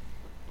yeah,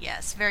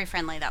 yes, very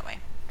friendly that way.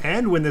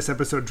 And when this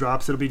episode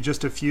drops, it'll be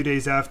just a few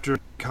days after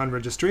con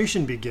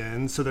registration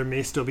begins, so there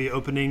may still be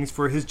openings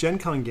for his Gen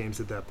Con games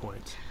at that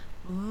point.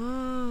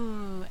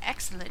 Ooh,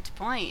 excellent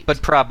point.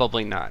 But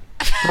probably not.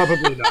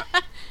 Probably not.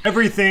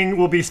 Everything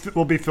will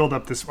be filled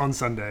up this on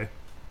Sunday.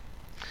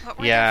 What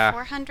were there,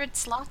 400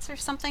 slots or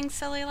something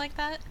silly like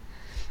that?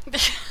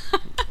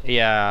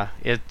 Yeah,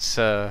 it's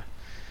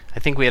I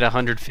think we had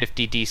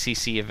 150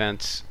 DCC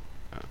events.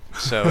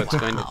 So it's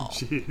going to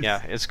Jeez.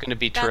 Yeah, it's going to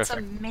be terrific. That's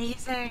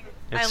amazing.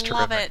 It's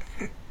love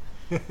terrific.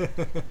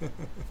 it.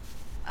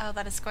 Oh,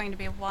 that is going to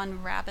be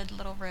one rabid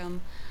little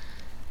room.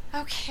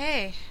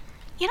 Okay.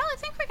 You know, I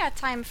think we got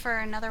time for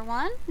another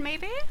one,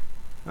 maybe?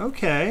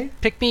 Okay.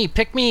 Pick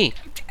me.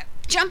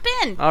 Jump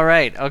in. All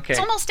right. Okay. It's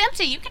almost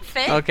empty. You can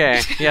fit.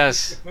 Okay.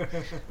 Yes.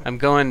 I'm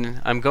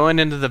going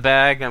into the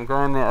bag. I'm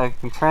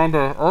trying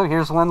to. Oh,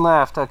 here's one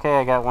left. Okay,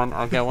 I got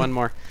one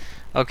more.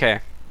 Okay.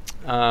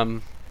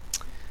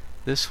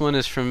 This one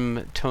is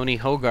from Tony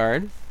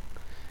Hogard,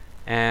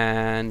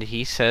 and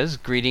he says,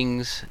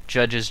 "Greetings,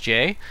 Judges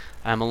J.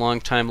 I'm a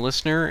long-time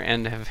listener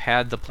and have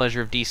had the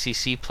pleasure of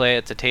DCC play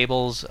at the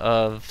tables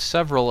of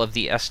several of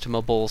the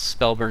estimable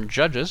Spellburn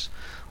judges,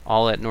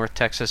 all at North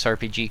Texas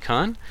RPG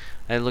Con.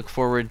 I look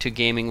forward to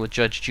gaming with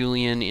Judge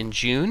Julian in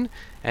June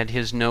at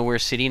his Nowhere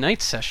City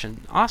Nights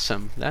session."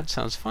 Awesome. That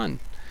sounds fun.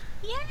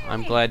 Yay!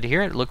 I'm glad to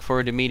hear it. Look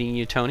forward to meeting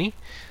you, Tony.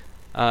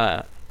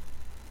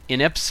 In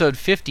episode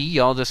 50,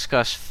 y'all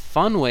discuss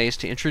fun ways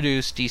to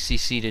introduce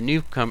DCC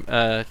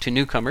to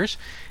newcomers,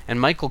 and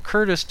Michael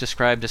Curtis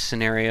described a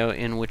scenario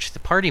in which the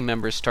party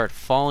members start off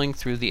falling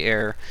through the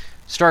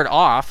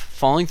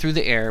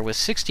air with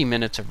 60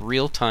 minutes of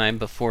real time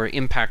before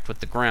impact with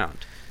the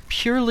ground.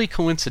 Purely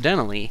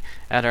coincidentally,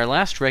 at our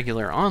last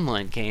regular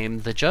online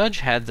game, the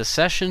judge had the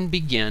session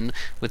begin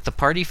with the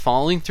party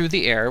falling through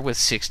the air with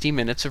 60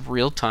 minutes of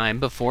real time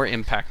before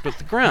impact with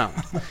the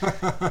ground.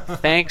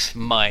 Thanks,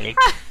 Mike.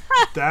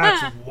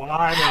 That's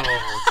wild.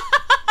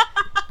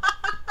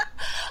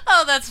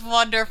 Oh, that's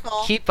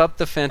wonderful. Keep up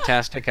the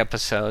fantastic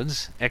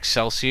episodes.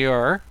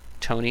 Excelsior,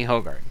 Tony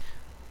Hogard.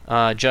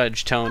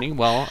 Judge Tony,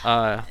 well,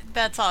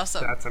 that's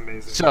awesome. That's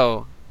amazing.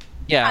 So,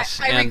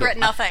 yes. I regret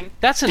nothing.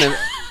 That's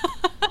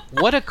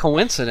what a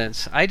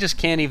coincidence. I just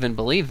can't even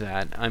believe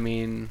that. I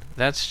mean,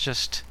 that's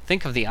just...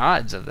 Think of the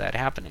odds of that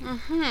happening.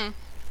 Mm-hmm.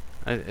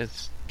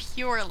 It's...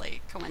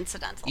 Purely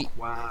coincidental.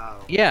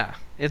 Wow. Yeah.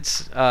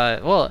 It's,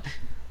 well,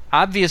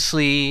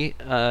 obviously,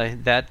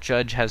 that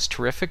judge has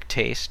terrific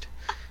taste,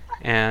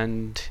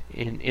 and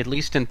at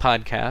least in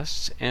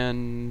podcasts,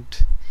 and,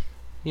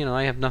 you know,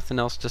 I have nothing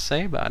else to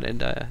say about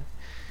it.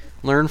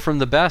 Learn from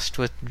the best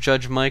with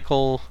Judge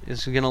Michael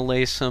is going to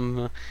lay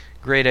some...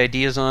 great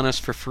ideas on us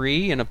for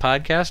free in a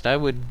podcast. I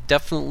would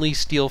definitely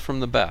steal from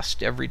the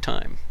best every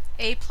time.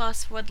 A+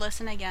 would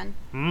listen again.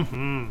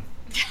 Mm-hmm.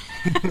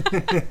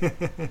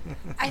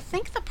 I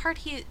think the part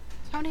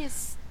Tony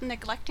is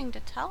neglecting to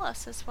tell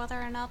us is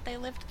whether or not they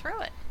lived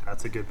through it.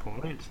 That's a good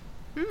point.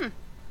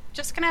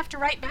 Just gonna have to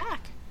write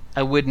back.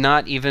 I would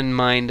not even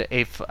mind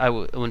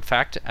in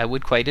fact, I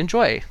would quite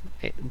enjoy,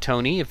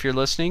 Tony, if you're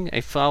listening, a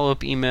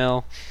follow-up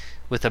email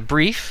with a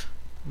brief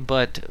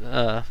but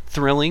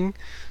thrilling,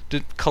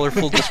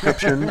 colorful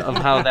description of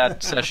how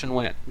that session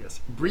went.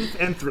 Yes, brief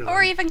and thrilling.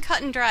 Or even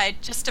cut and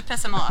dried, just to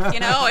piss him off, you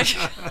know?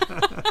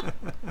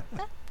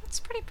 That's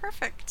pretty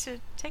perfect to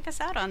take us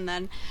out on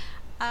then.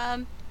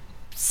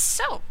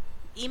 So,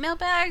 email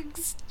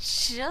bag's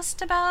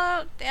just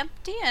about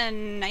empty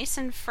and nice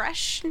and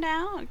fresh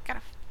now.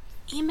 Gotta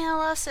email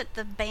us at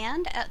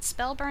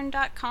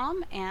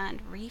theband@spellburn.com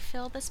and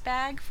refill this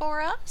bag for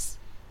us.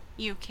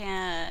 You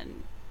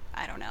can...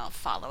 I don't know,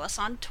 follow us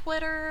on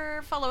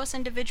Twitter, follow us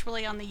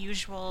individually on the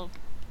usual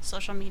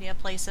social media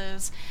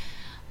places,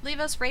 leave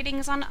us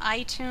ratings on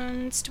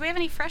iTunes. Do we have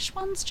any fresh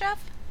ones,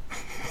 Jeff?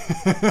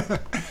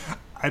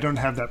 I don't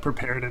have that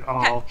prepared at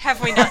all.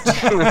 Have we not?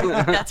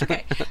 That's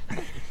okay.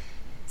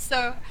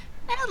 So,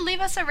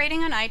 leave us a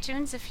rating on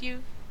iTunes if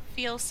you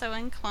feel so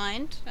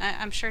inclined.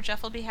 I'm sure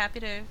Jeff will be happy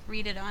to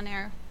read it on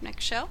our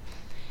next show.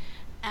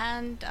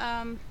 And,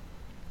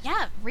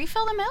 yeah,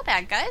 refill the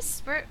mailbag,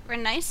 guys. We're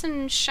nice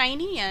and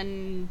shiny,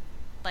 and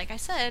like I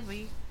said,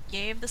 we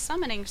gave the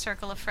Summoning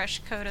Circle a fresh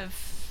coat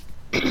of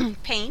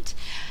paint,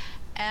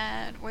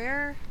 and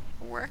we're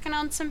working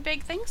on some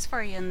big things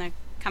for you in the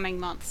coming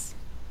months.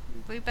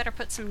 We better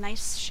put some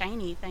nice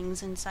shiny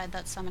things inside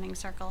that Summoning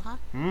Circle, huh?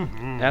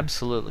 Mm-hmm.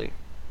 Absolutely.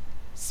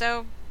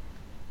 So,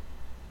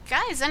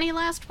 guys, any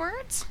last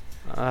words?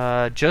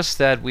 Just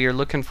that we are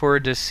looking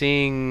forward to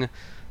seeing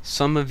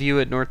some of you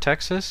at North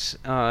Texas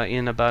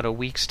in about a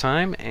week's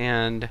time,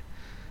 and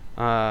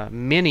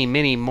many,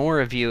 many more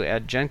of you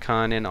at Gen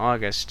Con in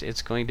August.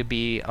 It's going to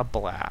be a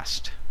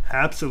blast.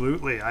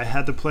 Absolutely. I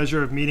had the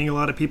pleasure of meeting a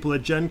lot of people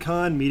at Gen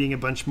Con, meeting a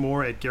bunch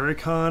more at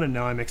Garricon, and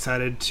now I'm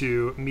excited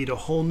to meet a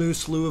whole new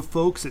slew of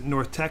folks at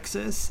North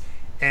Texas.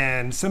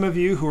 And some of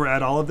you who are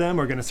at all of them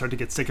are going to start to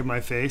get sick of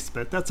my face,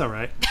 but that's all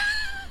right.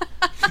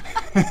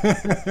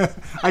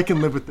 I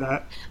can live with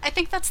that. I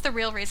think that's the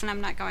real reason I'm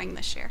not going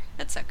this year.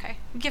 It's okay.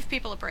 Give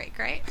people a break,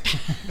 right?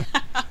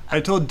 I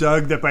told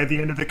Doug that by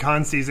the end of the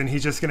con season,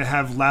 he's just going to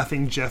have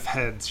laughing Jeff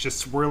heads just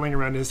swirling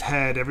around his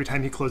head every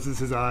time he closes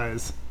his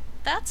eyes.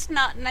 That's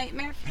not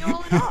nightmare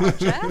fuel at all,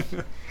 Jeff.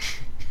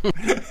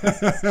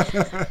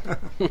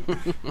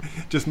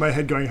 Just my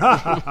head going, ha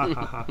ha ha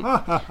ha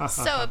ha ha.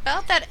 So,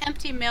 about that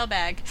empty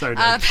mailbag. Sorry,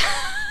 Doug.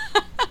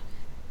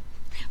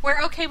 We're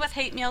okay with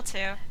hate mail,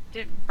 too.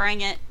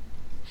 Bring it.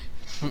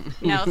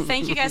 No,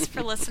 thank you guys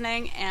for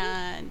listening,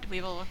 and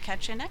we will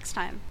catch you next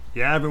time.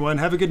 Yeah, everyone,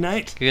 have a good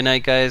night. Good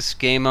night, guys.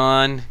 Game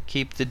on.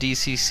 Keep the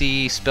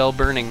DCC spell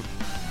burning.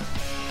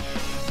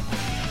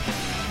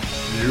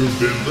 You've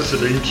been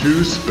listening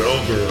to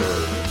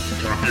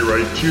Spellburn.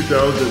 Copyright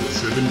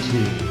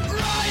 2017.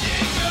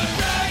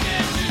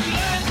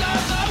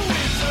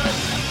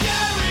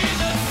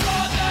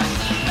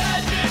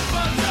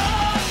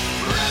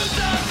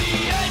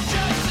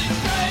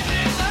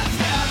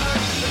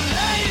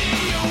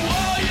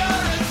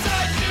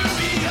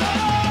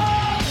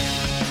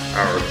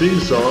 theme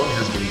song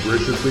has been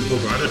graciously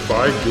provided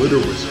by Glitter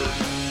Wizard.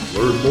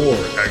 Learn more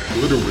at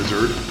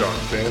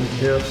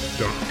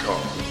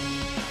glitterwizard.bandcamp.com.